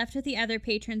 They left with the other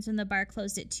patrons when the bar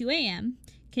closed at 2 a.m.,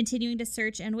 continuing to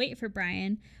search and wait for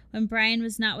Brian. When Brian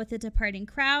was not with the departing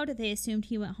crowd, they assumed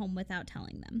he went home without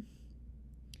telling them.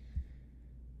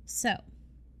 So,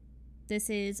 this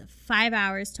is 5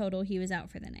 hours total he was out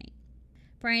for the night.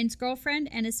 Brian's girlfriend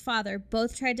and his father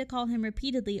both tried to call him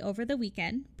repeatedly over the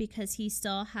weekend because he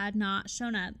still had not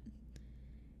shown up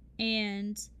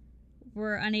and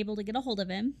were unable to get a hold of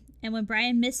him. And when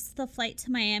Brian missed the flight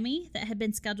to Miami that had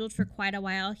been scheduled for quite a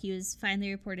while, he was finally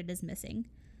reported as missing.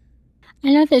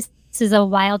 I know this is a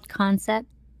wild concept,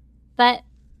 but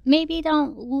maybe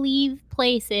don't leave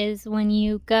places when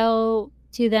you go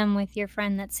to them with your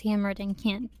friend that's hammered and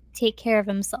can't take care of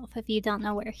himself if you don't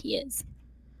know where he is.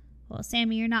 Well,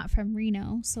 Sammy, you're not from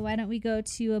Reno, so why don't we go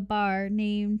to a bar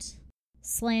named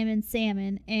Slammin'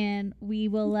 Salmon, and we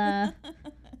will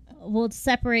we'll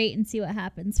separate and see what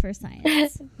happens for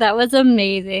science. That was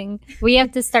amazing. We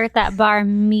have to start that bar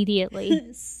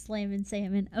immediately. Slammin'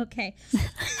 Salmon. Okay.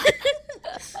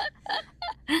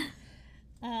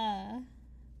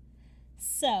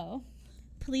 So,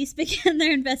 police began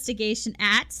their investigation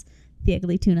at the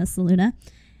Ugly Tuna Saloona.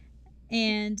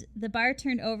 And the bar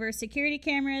turned over security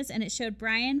cameras, and it showed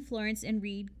Brian, Florence, and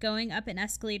Reed going up an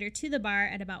escalator to the bar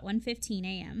at about 1:15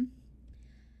 a.m.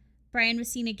 Brian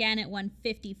was seen again at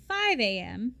 1:55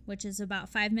 a.m., which is about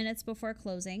 5 minutes before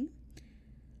closing,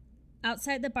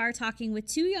 outside the bar talking with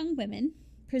 2 young women,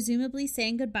 presumably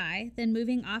saying goodbye, then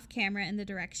moving off camera in the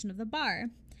direction of the bar.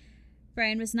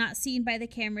 Brian was not seen by the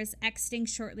cameras exiting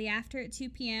shortly after at 2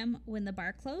 p.m. when the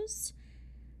bar closed.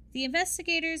 The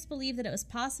investigators believe that it was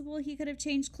possible he could have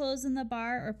changed clothes in the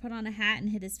bar or put on a hat and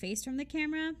hid his face from the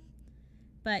camera.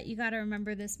 But you got to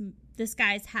remember this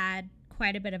guy's had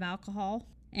quite a bit of alcohol,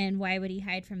 and why would he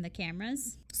hide from the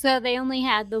cameras? So they only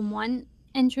had the one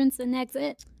entrance and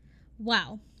exit?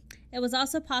 Wow. It was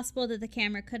also possible that the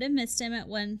camera could have missed him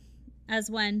as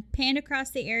one panned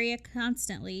across the area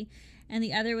constantly and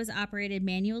the other was operated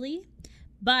manually.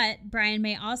 But Brian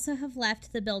may also have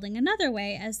left the building another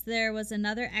way, as there was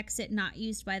another exit not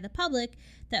used by the public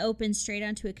that opened straight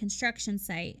onto a construction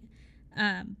site.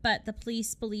 But the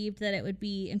police believed that it would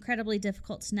be incredibly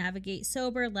difficult to navigate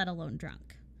sober, let alone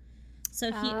drunk.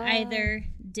 So he either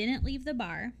didn't leave the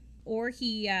bar, or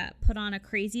he put on a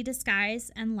crazy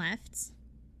disguise and left.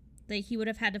 Like, he would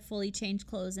have had to fully change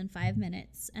clothes in 5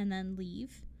 minutes and then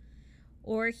leave.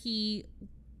 Or he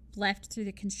left through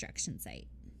the construction site.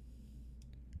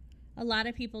 A lot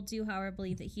of people do, however,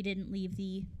 believe that he didn't leave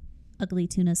the ugly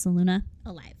tuna saloona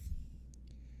alive.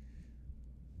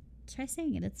 Try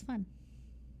saying it. It's fun.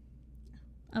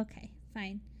 Okay,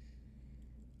 fine.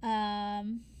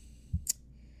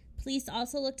 Police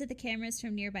also looked at the cameras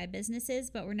from nearby businesses,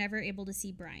 but were never able to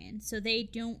see Brian. So they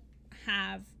don't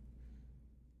have...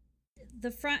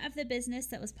 The front of the business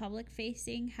that was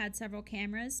public-facing had several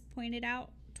cameras pointed out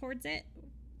towards it,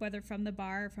 whether from the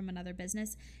bar or from another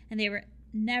business, and they were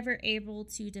never able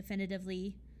to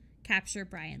definitively capture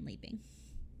Brian leaving.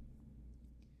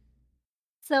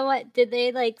 So what, did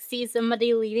they like see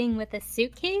somebody leaving with a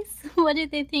suitcase? What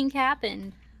did they think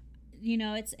happened? You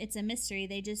know, it's a mystery.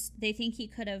 They think he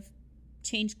could have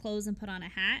changed clothes and put on a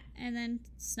hat and then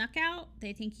snuck out.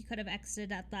 They think he could have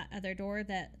exited at that other door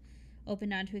that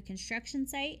opened onto a construction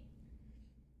site.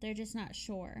 They're just not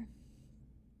sure.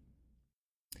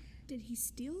 Did he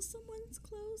steal someone's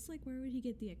clothes? Like, where would he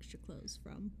get the extra clothes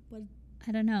from? What?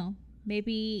 I don't know.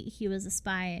 Maybe he was a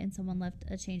spy and someone left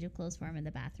a change of clothes for him in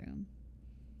the bathroom.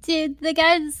 Dude, the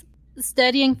guy's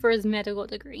studying for his medical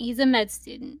degree. He's a med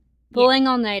student. Pulling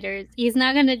all-nighters. He's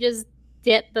not going to just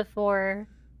dip before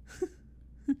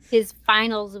his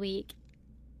finals week.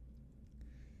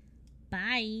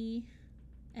 Bye.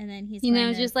 And then he's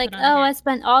just like, oh, I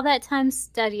spent all that time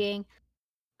studying.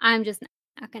 I'm just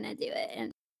not going to do it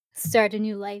and start a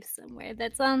new life somewhere.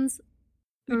 That sounds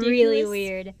really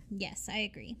weird. Yes, I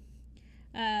agree.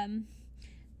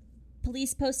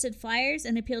 Police posted flyers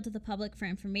and appealed to the public for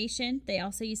information. They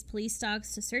also used police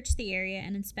dogs to search the area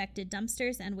and inspected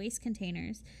dumpsters and waste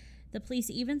containers. The police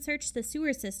even searched the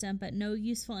sewer system, but no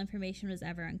useful information was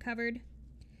ever uncovered.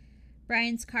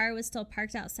 Brian's car was still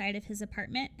parked outside of his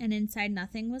apartment, and inside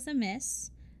nothing was amiss.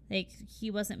 Like,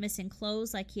 he wasn't missing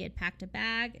clothes, like he had packed a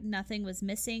bag. Nothing was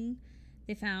missing.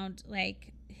 They found,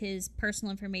 like, his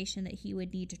personal information that he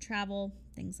would need to travel,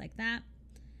 things like that.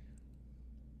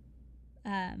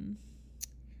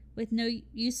 With no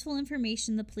useful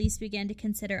information, the police began to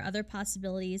consider other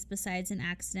possibilities besides an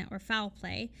accident or foul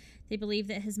play. They believed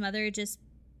that his mother just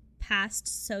passed,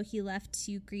 so he left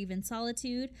to grieve in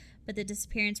solitude, but the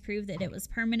disappearance proved that it was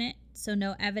permanent, so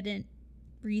no evident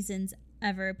reasons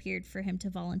ever appeared for him to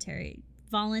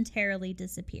voluntarily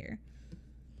disappear.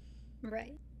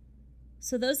 Right.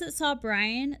 So those that saw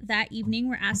Brian that evening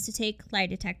were asked to take lie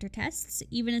detector tests.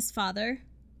 Even his father,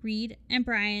 Reed,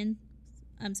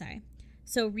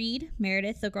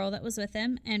 Meredith, the girl that was with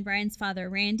him, and Brian's father,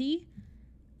 Randy,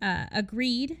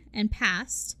 agreed and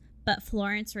passed, but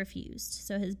Florence refused.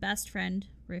 So his best friend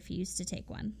refused to take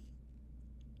one.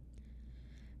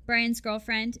 Brian's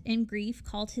girlfriend, in grief,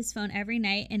 called his phone every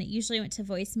night, and it usually went to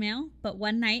voicemail, but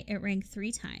one night it rang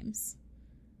 3 times,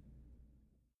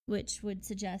 which would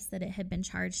suggest that it had been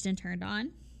charged and turned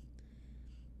on.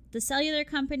 The cellular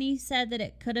company said that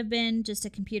it could have been just a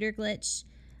computer glitch,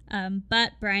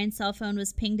 but Brian's cell phone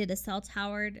was pinged at a cell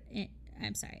tower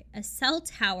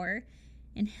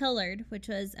in Hillard, which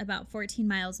was about 14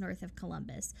 miles north of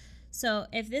Columbus. So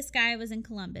if this guy was in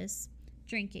Columbus,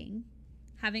 drinking,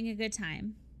 having a good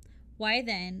time, why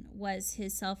then was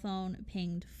his cell phone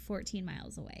pinged 14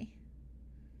 miles away?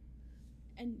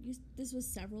 And this was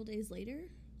several days later?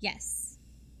 Yes.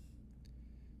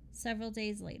 Several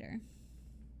days later.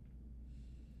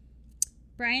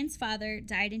 Brian's father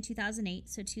died in 2008,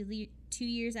 so 2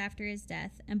 years after his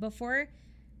death. And before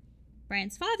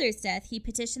Brian's father's death, he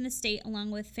petitioned the state,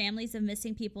 along with families of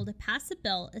missing people, to pass a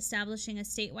bill establishing a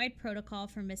statewide protocol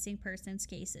for missing persons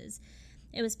cases.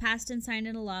 It was passed and signed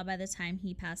into law by the time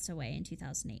he passed away in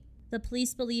 2008. The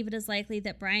police believe it is likely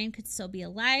that Brian could still be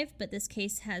alive, but this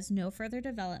case has no further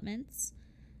developments.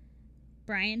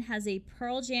 Brian has a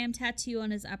Pearl Jam tattoo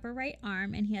on his upper right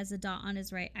arm, and he has a dot on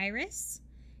his right iris.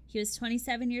 He was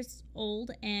 27 years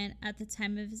old, and at the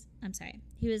time of his...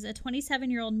 he was a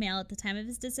 27-year-old male at the time of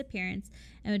his disappearance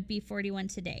and would be 41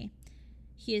 today.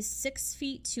 He is 6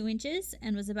 feet 2 inches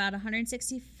and was about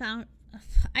 160 pounds...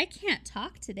 I can't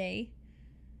talk today.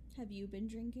 Have you been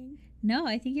drinking? No,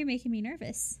 I think you're making me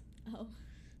nervous. Oh.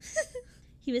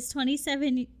 He was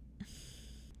 27...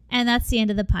 And that's the end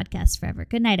of the podcast forever.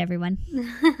 Good night, everyone.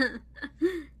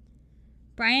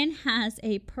 Brian has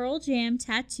a Pearl Jam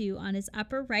tattoo on his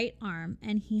upper right arm,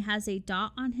 and he has a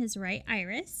dot on his right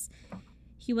iris.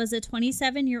 He was a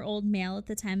 27-year-old male at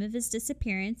the time of his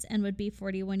disappearance and would be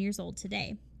 41 years old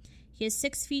today. He is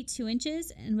 6 feet 2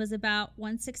 inches and was about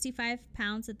 165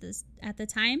 pounds at the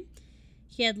time.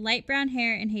 He had light brown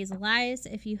hair and hazel eyes.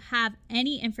 If you have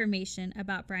any information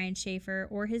about Brian Schaefer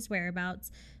or his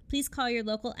whereabouts, please call your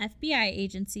local FBI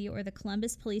agency or the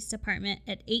Columbus Police Department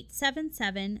at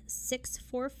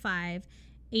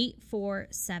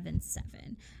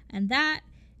 877-645-8477. And that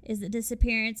is the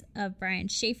disappearance of Brian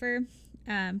Schaefer.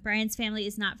 Brian's family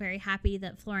is not very happy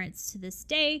that Florence, to this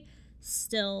day,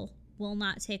 still will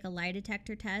not take a lie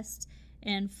detector test.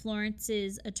 And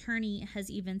Florence's attorney has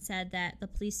even said that the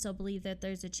police still believe that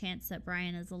there's a chance that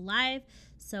Brian is alive.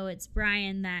 So it's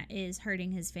Brian that is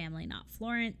hurting his family, not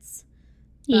Florence.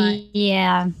 But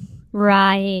yeah,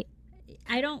 right.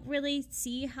 I don't really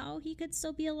see how he could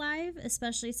still be alive,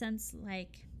 especially since,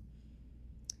 like...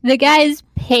 The guy's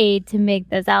paid to make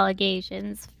those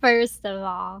allegations, first of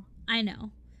all. I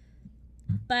know.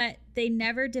 But they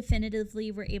never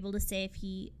definitively were able to say if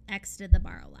he exited the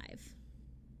bar alive.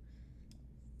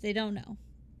 They don't know.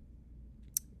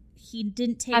 He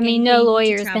didn't take no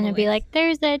lawyer's going to be like,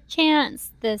 there's a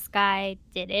chance this guy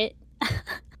did it.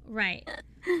 Right.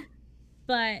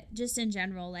 But just in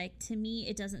general, like, to me,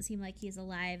 it doesn't seem like he's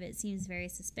alive. It seems very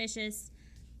suspicious.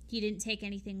 He didn't take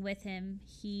anything with him.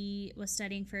 He was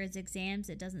studying for his exams.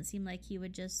 It doesn't seem like he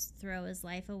would just throw his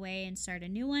life away and start a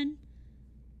new one.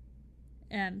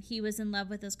 He was in love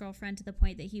with his girlfriend to the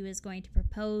point that he was going to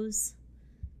propose.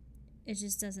 It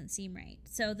just doesn't seem right.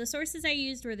 So the sources I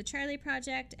used were the Charlie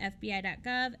Project,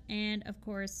 FBI.gov, and, of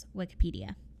course,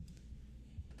 Wikipedia.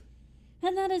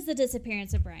 And that is the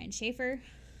disappearance of Brian Schaefer.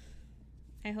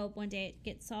 I hope one day it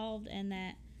gets solved and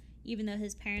that even though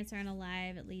his parents aren't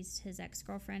alive, at least his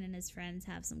ex-girlfriend and his friends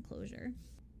have some closure.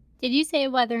 Did you say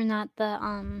whether or not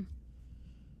the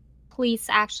police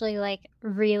actually, like,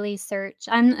 really search?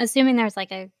 I'm assuming there's,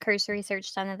 like, a cursory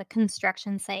search done at the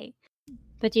construction site.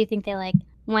 But do you think they, like,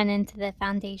 went into the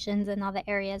foundations and all the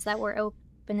areas that were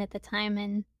open at the time?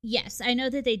 And yes, I know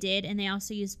that they did, and they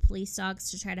also used police dogs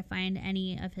to try to find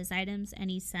any of his items,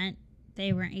 any scent.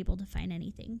 They weren't able to find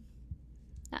anything.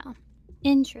 Oh,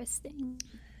 interesting.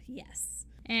 Yes.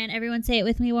 And everyone say it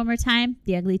with me one more time.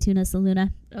 The ugly tuna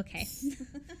Saluna. Okay.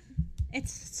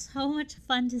 It's so much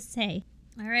fun to say.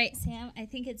 All right, Sam, I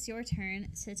think it's your turn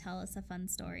to tell us a fun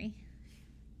story.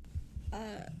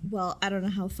 Well, I don't know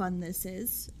how fun this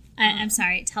is. I'm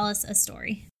sorry. Tell us a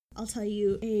story. I'll tell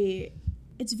you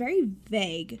it's very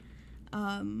vague.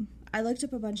 I looked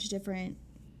up a bunch of different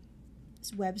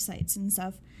websites and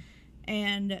stuff,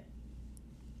 and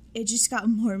it just got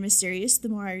more mysterious the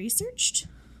more I researched.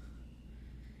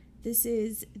 This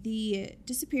is the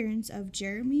disappearance of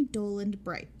Jeremy Doland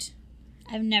Bright.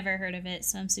 I've never heard of it,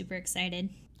 so I'm super excited.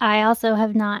 I also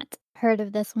have not heard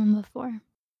of this one before.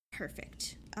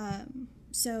 Perfect.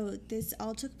 So this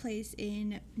all took place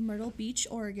in Myrtle Beach,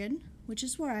 Oregon, which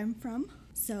is where I'm from.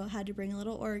 So I had to bring a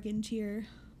little Oregon to your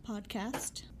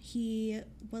podcast. He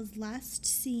was last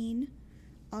seen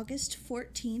August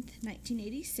 14th,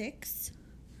 1986.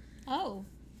 Oh,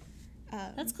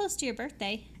 that's close to your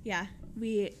birthday. Yeah,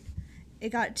 it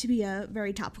got to be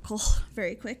very topical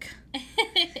very quick.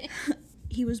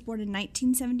 He was born in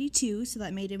 1972, so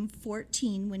that made him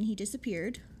 14 when he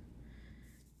disappeared.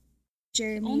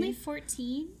 Jeremy. Only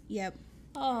 14? Yep.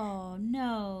 Oh,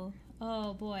 no.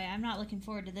 Oh, boy, I'm not looking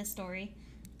forward to this story.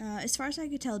 As far as I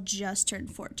could tell, just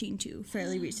turned 14 too,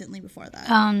 fairly recently before that.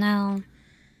 Oh, no.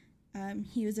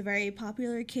 He was a very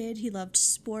popular kid. He loved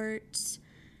sports,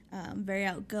 very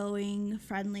outgoing,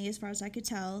 friendly as far as I could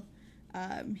tell.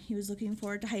 He was looking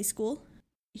forward to high school.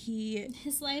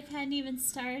 His life hadn't even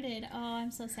started. Oh,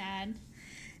 I'm so sad.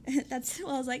 I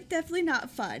was like, definitely not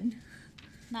fun.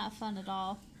 Not fun at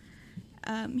all.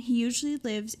 He usually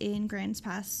lives in Grants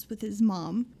Pass with his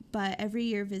mom, but every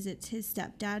year visits his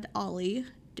stepdad, Ollie,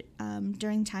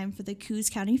 during time for the Coos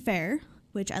County Fair,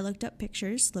 which I looked up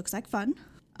pictures. Looks like fun.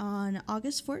 On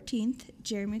August 14th,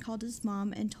 Jeremy called his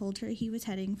mom and told her he was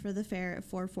heading for the fair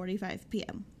at 4:45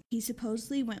 p.m. He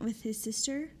supposedly went with his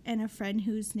sister and a friend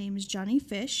whose name is Johnny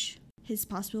Fish. His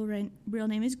possible real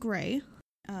name is Gray.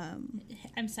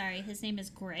 I'm sorry, his name is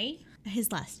Gray?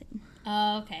 His last name.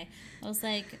 Oh, okay. I was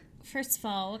like, first of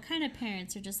all, what kind of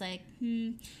parents are just like,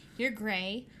 you're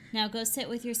Gray, now go sit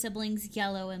with your siblings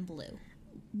Yellow and Blue?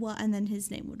 Well, and then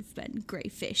his name would have been Gray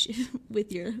Fish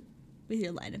with your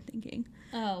line of thinking.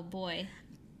 Oh, boy.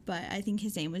 But I think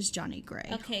his name was Johnny Gray.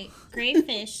 Okay, Gray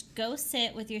Fish, go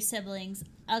sit with your siblings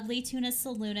Ugly Tuna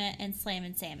Saluna and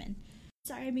Slammin' Salmon.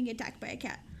 Sorry, I'm being attacked by a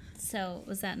cat. So,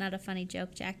 was that not a funny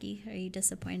joke, Jackie? Are you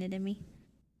disappointed in me?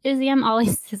 Izzy, I'm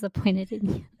always disappointed in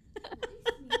you.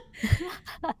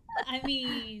 I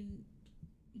mean,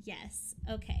 yes.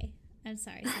 Okay. I'm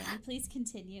sorry, Sammy. Please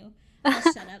continue. I'll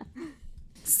shut up.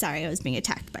 Sorry, I was being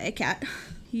attacked by a cat.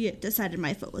 He decided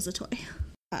my foot was a toy.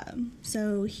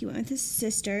 So he went with his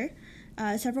sister.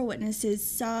 Several witnesses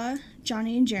saw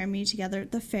Johnny and Jeremy together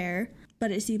at the fair,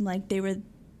 but it seemed like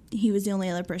he was the only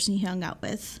other person he hung out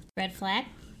with. Red flag?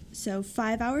 So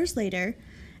 5 hours later,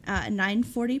 at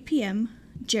 9:40 p.m.,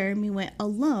 Jeremy went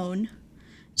alone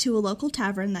to a local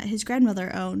tavern that his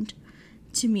grandmother owned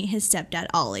to meet his stepdad,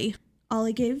 Ollie.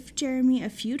 Ollie gave Jeremy a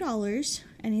few dollars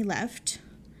and he left.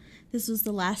 This was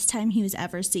the last time he was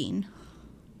ever seen.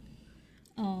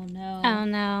 Oh, no. Oh,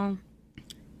 no.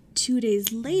 2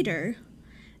 days later,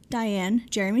 Diane,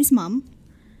 Jeremy's mom,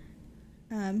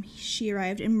 she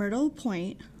arrived in Myrtle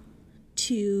Point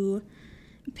to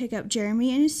pick up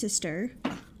Jeremy and his sister,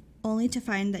 only to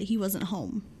find that he wasn't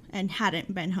home and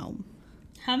hadn't been home.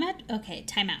 How mad? Okay,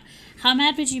 time out. How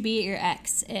mad would you be at your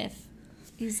ex if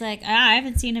he's like, I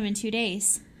haven't seen him in 2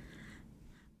 days?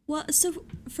 Well, so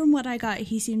from what I got,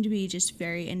 he seemed to be just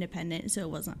very independent, so it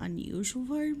wasn't unusual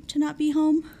for him to not be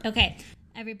home. Okay,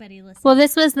 everybody listen. Well,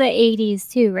 this was the 80s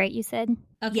too, right? You said?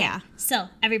 Okay, Yeah. So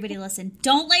everybody listen.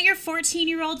 Don't let your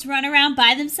 14-year-olds run around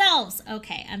by themselves.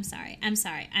 Okay, I'm sorry.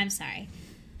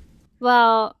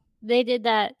 Well, they did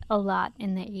that a lot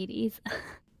in the 80s.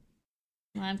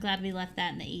 Well, I'm glad we left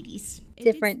that in the 80s.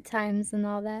 Different times and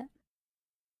all that.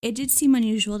 It did seem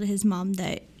unusual to his mom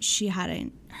that she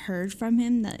hadn't heard from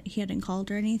him, that he hadn't called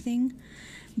or anything.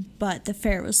 But the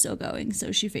fair was still going,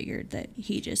 so she figured that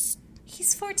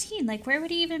He's 14. Like, where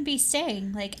would he even be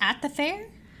staying? Like, at the fair?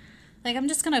 Like, I'm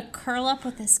just gonna curl up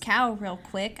with this cow real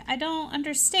quick. I don't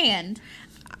understand.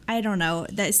 I don't know.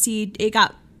 It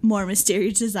got more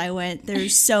mysterious as I went.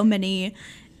 There's so many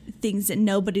things that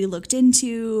nobody looked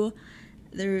into.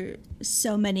 There are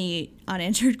so many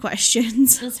unanswered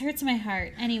questions. This hurts my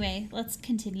heart. Anyway, let's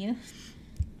continue.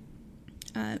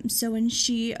 So when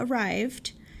she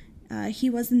arrived, he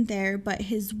wasn't there, but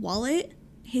his wallet,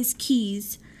 his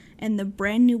keys, and the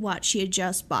brand new watch she had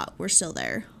just bought were still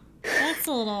there. That's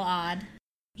a little odd.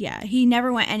 Yeah, he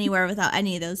never went anywhere without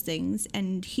any of those things,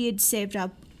 and he had saved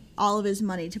up all of his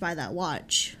money to buy that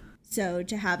watch. So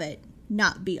to have it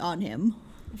not be on him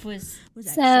Was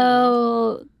actually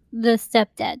So the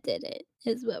stepdad did it,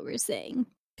 is what we're saying.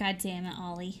 God damn it,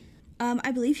 Ollie.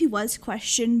 I believe he was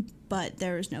questioned, but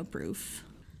there was no proof.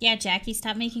 Yeah, Jackie,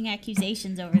 stop making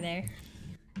accusations over there.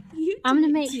 I'm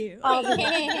gonna make all the.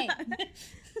 Hey.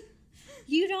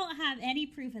 You don't have any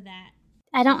proof of that.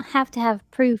 I don't have to have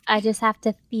proof. I just have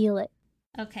to feel it.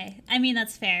 Okay, I mean,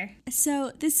 that's fair.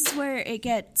 So this is where it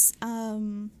gets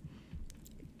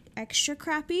extra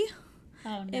crappy.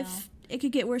 Oh, no. If it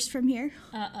could get worse from here.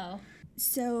 Uh-oh.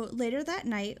 So later that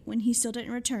night, when he still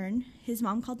didn't return, his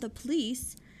mom called the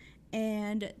police,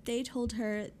 and they told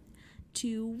her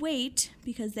to wait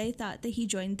because they thought that he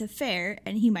joined the fair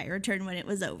and he might return when it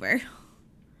was over.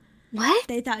 What?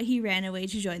 They thought he ran away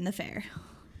to join the fair.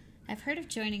 I've heard of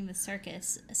joining the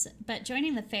circus, but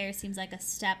joining the fair seems like a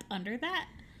step under that.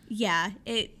 Yeah,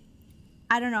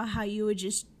 I don't know how you would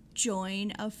just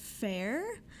join a fair.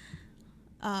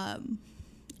 And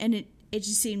it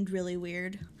just seemed really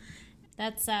weird.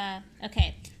 That's,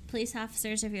 okay. Police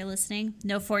officers, if you're listening,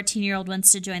 no 14-year-old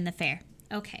wants to join the fair.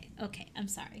 Okay, I'm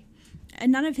sorry.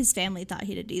 And none of his family thought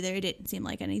he did either. It didn't seem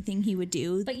like anything he would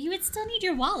do. But you would still need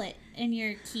your wallet and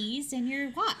your keys and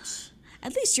your watch.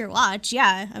 At least your watch,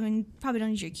 yeah. I mean, probably don't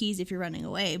use your keys if you're running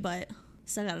away, but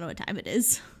still gotta know what time it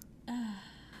is.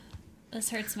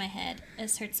 This hurts my head.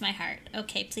 This hurts my heart.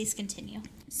 Okay, please continue.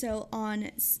 So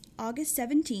on August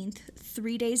 17th,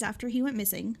 3 days after he went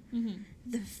missing,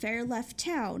 the fair left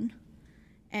town,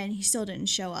 and he still didn't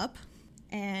show up.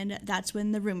 And that's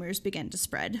when the rumors began to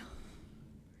spread.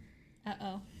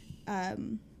 Uh-oh.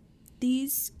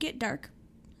 These get dark.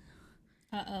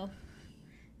 Uh-oh.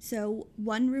 So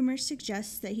one rumor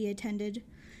suggests that he attended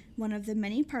one of the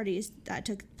many parties that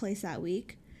took place that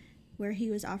week, where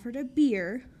he was offered a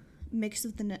beer mixed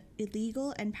with an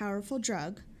illegal and powerful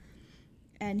drug,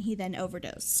 and he then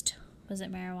overdosed. Was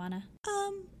it marijuana?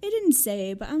 It didn't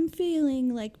say, but I'm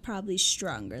feeling like probably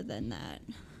stronger than that.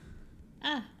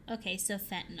 Ah, okay, so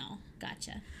fentanyl.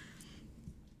 Gotcha.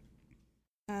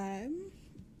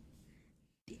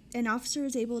 An officer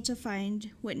was able to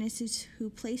find witnesses who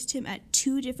placed him at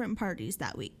 2 different parties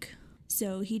that week.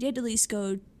 So he did at least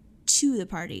go to the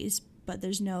parties, but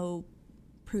there's no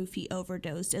proof he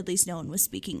overdosed. At least no one was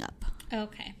speaking up.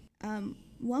 Okay.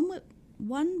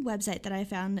 One website that I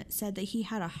found said that he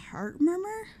had a heart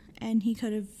murmur and he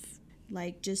could have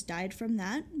just died from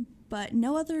that, but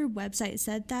no other website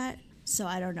said that, so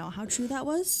I don't know how true that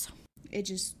was. It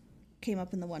just came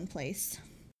up in the one place.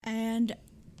 And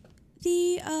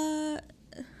the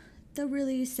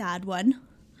really sad one.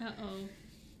 Uh-oh.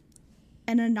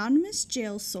 An anonymous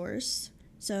jail source,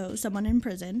 so someone in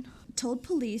prison, told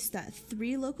police that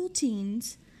 3 local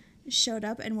teens showed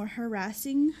up and were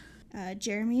harassing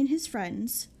Jeremy and his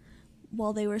friends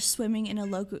while they were swimming in a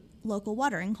local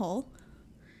watering hole.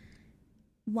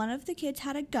 One of the kids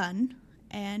had a gun,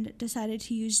 and decided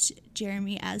to use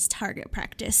Jeremy as target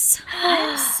practice.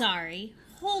 I'm sorry.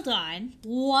 Hold on.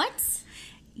 What?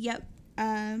 Yep.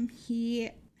 He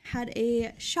had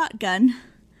a shotgun.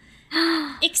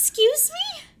 Excuse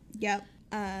me? Yep.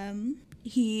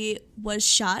 He was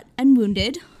shot and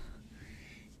wounded.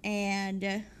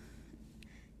 And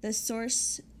the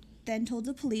source then told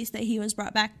the police that he was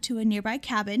brought back to a nearby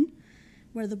cabin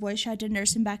where the boys tried to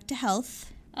nurse him back to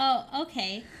health. Oh,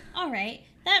 okay. All right.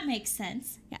 That makes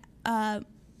sense. Yeah.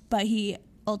 But he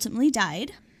ultimately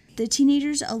died. The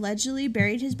teenagers allegedly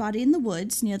buried his body in the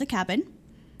woods near the cabin.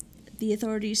 The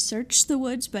authorities searched the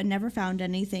woods but never found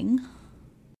anything.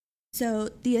 So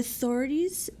the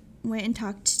authorities went and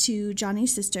talked to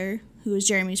Johnny's sister, who was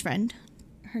Jeremy's friend.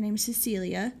 Her name's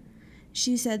Cecilia.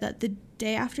 She said that the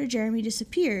day after Jeremy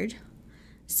disappeared,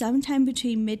 sometime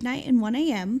between midnight and 1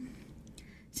 a.m.,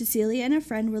 Cecilia and a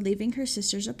friend were leaving her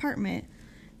sister's apartment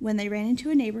when they ran into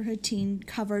a neighborhood teen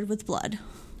covered with blood.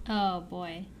 Oh,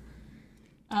 boy.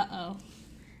 Uh-oh.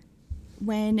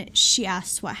 When she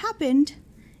asked what happened,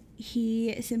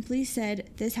 he simply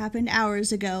said, "This happened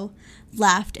hours ago,"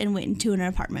 laughed, and went into an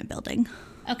apartment building.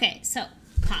 Okay, so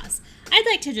pause. I'd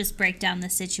like to just break down the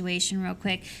situation real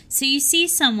quick. So you see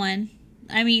someone,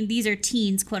 I mean, these are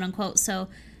teens, quote unquote, so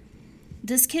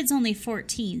this kid's only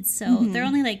 14, so they're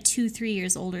only like 2-3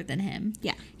 years older than him.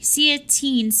 Yeah. You see a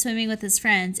teen swimming with his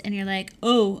friends, and you're like,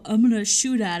 oh, I'm going to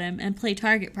shoot at him and play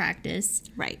target practice.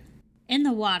 Right. In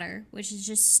the water, which is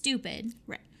just stupid.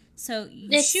 Right. So you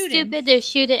It's shoot him. stupid to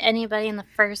shoot at anybody in the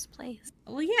first place.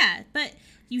 Well, yeah, but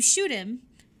you shoot him,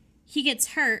 he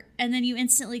gets hurt, and then you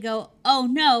instantly go, oh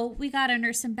no, we gotta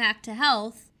nurse him back to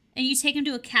health. And you take him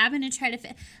to a cabin and try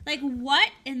to like,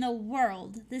 what in the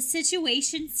world? The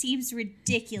situation seems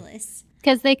ridiculous.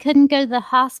 Because they couldn't go to the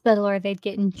hospital or they'd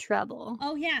get in trouble.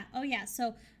 Oh yeah.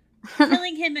 So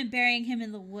killing him and burying him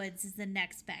in the woods is the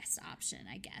next best option,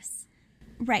 I guess.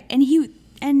 Right.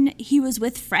 And he was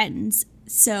with friends.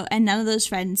 So, and none of those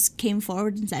friends came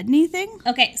forward and said anything.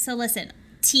 Okay, so listen,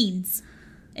 teens,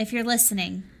 if you're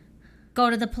listening, go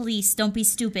to the police. Don't be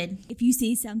stupid. If you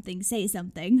see something, say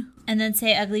something. And then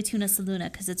say ugly tuna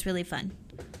saluna because it's really fun.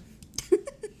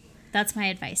 That's my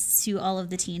advice to all of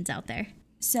the teens out there.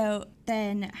 So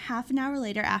then half an hour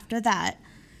later after that,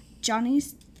 Johnny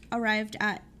arrived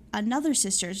at another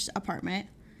sister's apartment.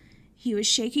 He was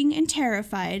shaking and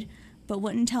terrified, but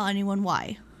wouldn't tell anyone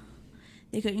why.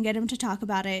 They couldn't get him to talk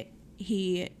about it.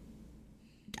 He,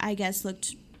 I guess,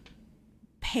 looked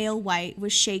pale white,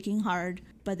 was shaking hard,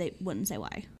 but they wouldn't say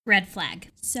why. Red flag.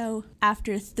 So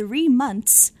after 3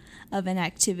 months of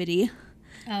inactivity,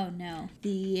 Oh, no.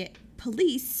 the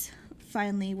police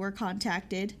finally were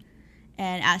contacted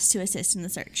and asked to assist in the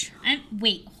search.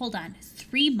 Wait, hold on.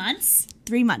 3 months?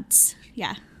 3 months,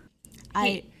 yeah.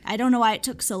 Hey. I don't know why it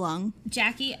took so long.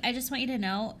 Jackie, I just want you to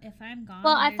know, if I'm gone...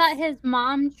 Well, I thought his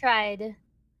mom tried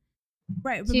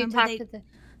Right, to remember talk to the...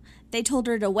 they told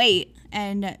her to wait,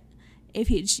 and if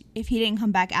he didn't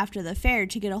come back after the fair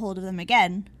to get a hold of them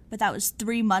again, but that was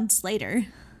 3 months later.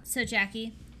 So,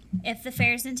 Jackie, if the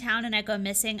fair's in town and I go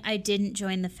missing, I didn't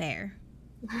join the fair.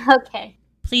 Okay.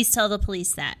 Please tell the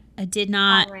police that. I did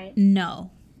not All right.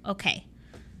 know. Okay.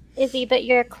 Izzy, but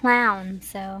you're a clown,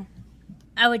 so...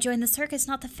 I would join the circus,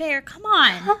 not the fair. Come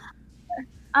on.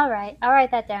 All right. I'll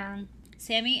write that down.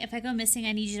 Sammy, if I go missing,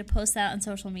 I need you to post that on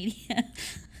social media.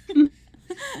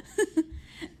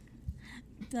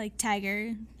 Like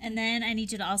Tiger. And then I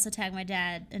need you to also tag my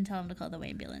dad and tell him to call the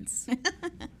ambulance.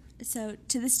 So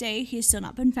to this day, he has still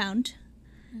not been found.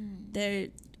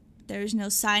 There's no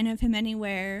sign of him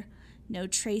anywhere, no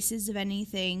traces of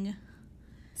anything.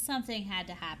 Something had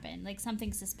to happen, like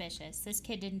something suspicious. This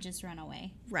kid didn't just run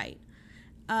away. Right.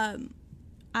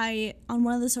 I on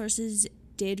one of the sources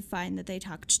did find that they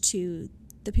talked to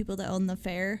the people that own the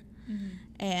fair,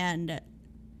 and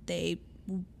they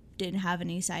didn't have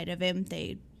any sight of him.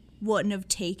 They wouldn't have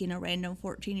taken a random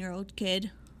 14-year-old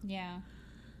kid. Yeah.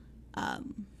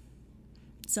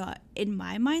 So in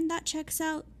my mind, that checks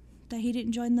out, that he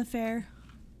didn't join the fair.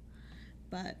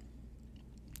 But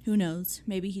who knows?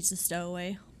 Maybe he's a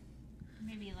stowaway.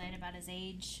 Maybe he lied about his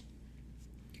age.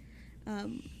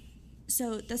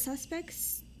 So the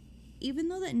suspects, even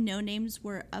though that no names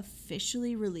were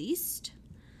officially released,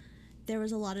 there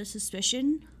was a lot of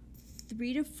suspicion.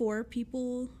 3 to 4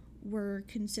 people were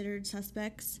considered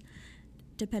suspects.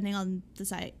 Depending on the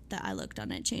site that I looked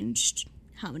on, it changed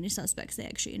how many suspects they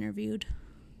actually interviewed.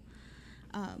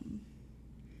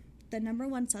 The number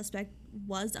 1 suspect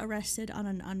was arrested on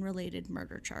an unrelated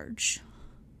murder charge.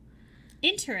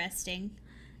 Interesting.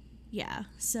 Yeah,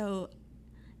 so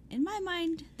in my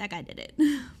mind, that guy did it.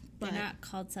 They're not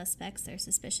called suspects, they're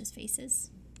suspicious faces.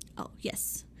 Oh,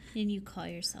 yes. And you call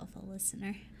yourself a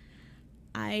listener.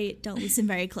 I don't listen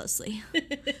very closely.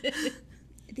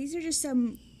 These are just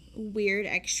some weird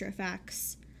extra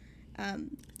facts.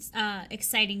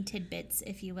 Exciting tidbits,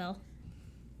 if you will.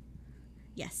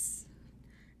 Yes.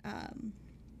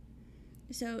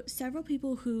 So several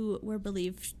people who were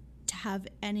believed to have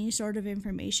any sort of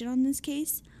information on this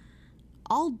case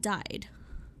all died.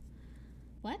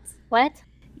 What? What?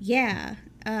 Yeah.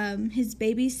 His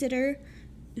babysitter,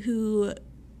 who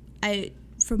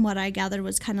from what I gathered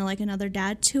was kind of like another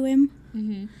dad to him.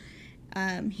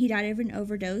 Mm-hmm. He died of an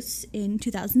overdose in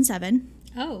 2007.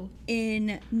 Oh.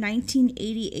 In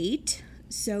 1988,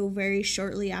 so very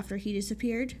shortly after he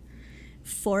disappeared,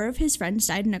 4 of his friends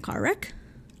died in a car wreck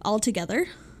altogether.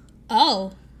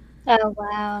 Oh. Oh,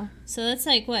 wow. So that's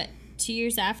like, what, 2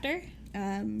 years after?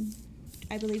 I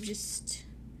believe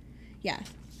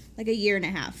like a year and a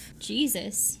half.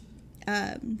 Jesus.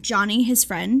 Johnny, his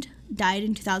friend, died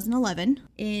in 2011.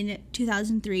 In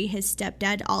 2003, his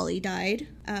stepdad, Ollie, died.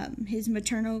 His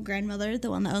maternal grandmother, the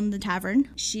one that owned the tavern,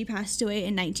 she passed away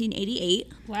in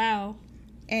 1988. Wow.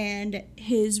 And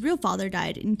his real father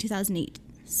died in 2008.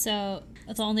 So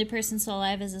the only person still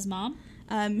alive is his mom?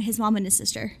 His mom and his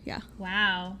sister, yeah.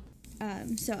 Wow.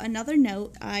 So another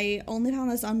note, I only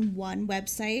found this on one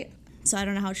website, so I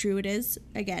don't know how true it is,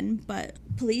 again, but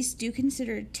police do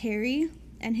consider Terry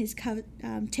and his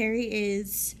Terry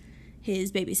is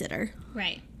his babysitter.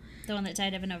 Right. The one that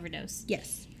died of an overdose.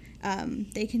 Yes.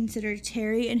 They consider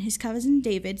Terry and his cousin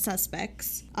David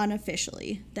suspects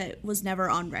unofficially. That was never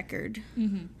on record.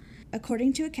 Mm-hmm.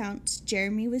 According to accounts,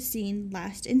 Jeremy was seen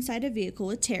last inside a vehicle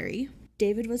with Terry.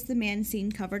 David was the man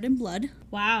seen covered in blood.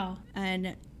 Wow.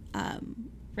 And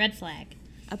red flag.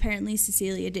 apparently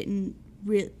Cecilia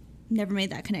never made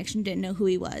that connection, didn't know who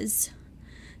he was.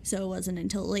 So it wasn't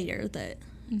until later that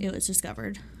it was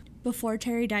discovered. Before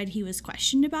Terry died, he was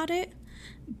questioned about it,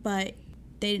 but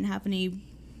they didn't have any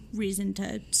reason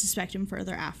to suspect him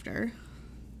further after.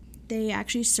 They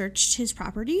actually searched his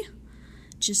property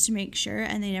just to make sure,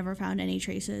 and they never found any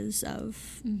traces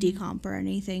of decomp or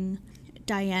anything.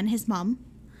 Diane, his mom,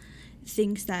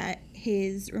 thinks that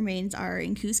his remains are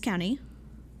in Coos County,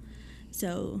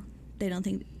 so she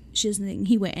doesn't think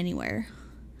he went anywhere,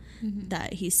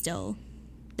 that he's still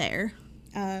there.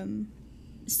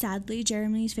 Sadly,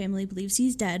 Jeremy's family believes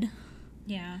he's dead.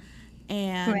 Yeah.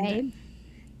 And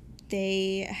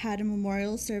they had a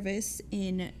memorial service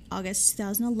in August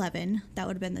 2011. That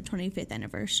would have been the 25th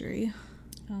anniversary.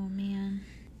 Oh, man.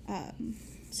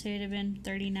 So it would have been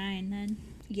 39 then.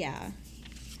 Yeah.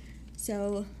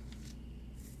 So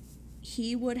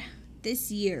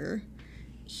this year,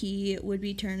 he would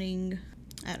be turning,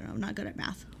 I don't know, I'm not good at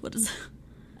math. What is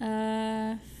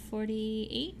it?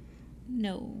 48?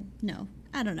 No. No,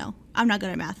 I don't know. I'm not good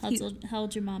at math. How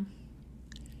old's your mom?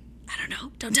 I don't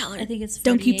know. Don't tell her. I think it's 48.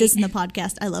 Don't keep this in the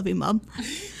podcast. I love you, Mom.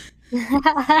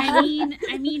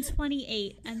 I mean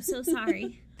 28. I'm so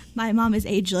sorry. My mom is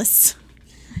ageless.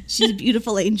 She's a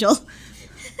beautiful angel.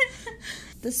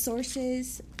 The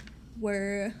sources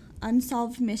were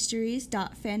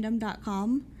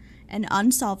unsolvedmysteries.fandom.com and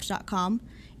unsolved.com.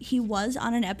 He was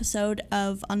on an episode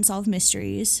of Unsolved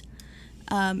Mysteries.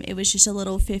 It was just a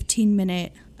little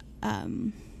 15-minute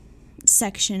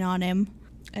section on him,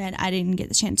 and I didn't get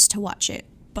the chance to watch it,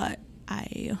 but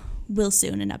I will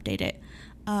soon and update it.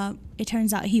 It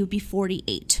turns out he would be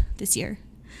 48 this year.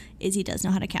 Izzy does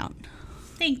know how to count.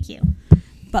 Thank you.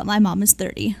 But my mom is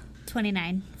 30.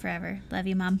 29 forever. Love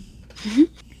you, Mom.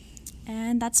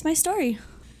 And that's my story.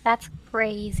 That's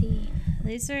crazy.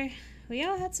 We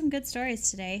all had some good stories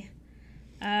today.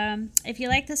 If you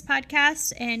like this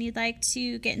podcast and you'd like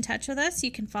to get in touch with us,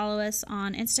 you can follow us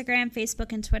on Instagram,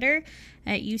 Facebook, and Twitter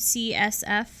at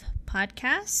UCSF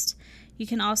Podcast. You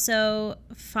can also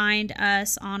find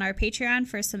us on our Patreon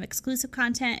for some exclusive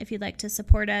content if you'd like to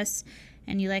support us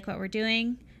and you like what we're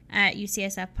doing at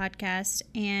UCSF Podcast.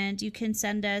 And you can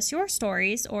send us your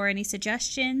stories or any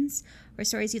suggestions or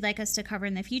stories you'd like us to cover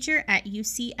in the future at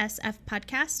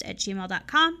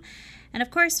ucsfpodcast@gmail.com. And of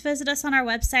course, visit us on our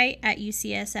website at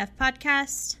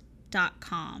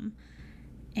ucsfpodcast.com.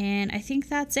 And I think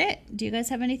that's it. Do you guys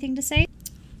have anything to say?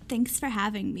 Thanks for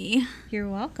having me. You're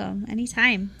welcome.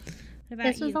 Anytime. What about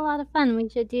This was a lot of fun. We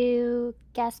should do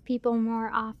guest people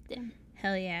more often.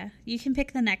 Hell yeah. You can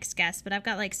pick the next guest, but I've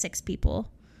got like 6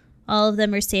 people. All of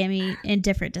them are Sammy in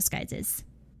different disguises.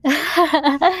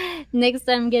 Next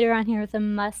time, get her on here with a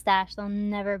mustache. They'll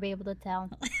never be able to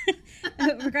tell.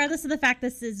 Regardless of the fact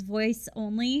this is voice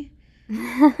only,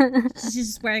 she's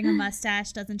just wearing a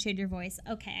mustache, doesn't change your voice.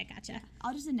 Okay, I gotcha.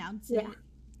 I'll just announce it.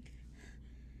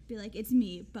 be like, it's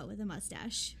me, but with a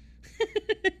mustache.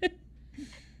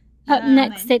 Up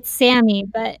next, it's Sammy,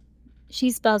 but she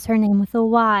spells her name with a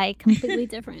Y, completely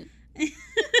different.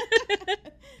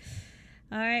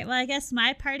 All right. Well, I guess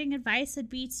my parting advice would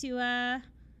be to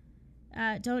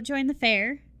don't join the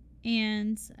fair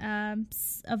and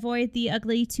avoid the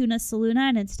ugly tuna saloona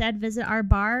and instead visit our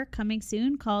bar coming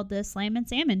soon called the Slam and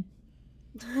Salmon.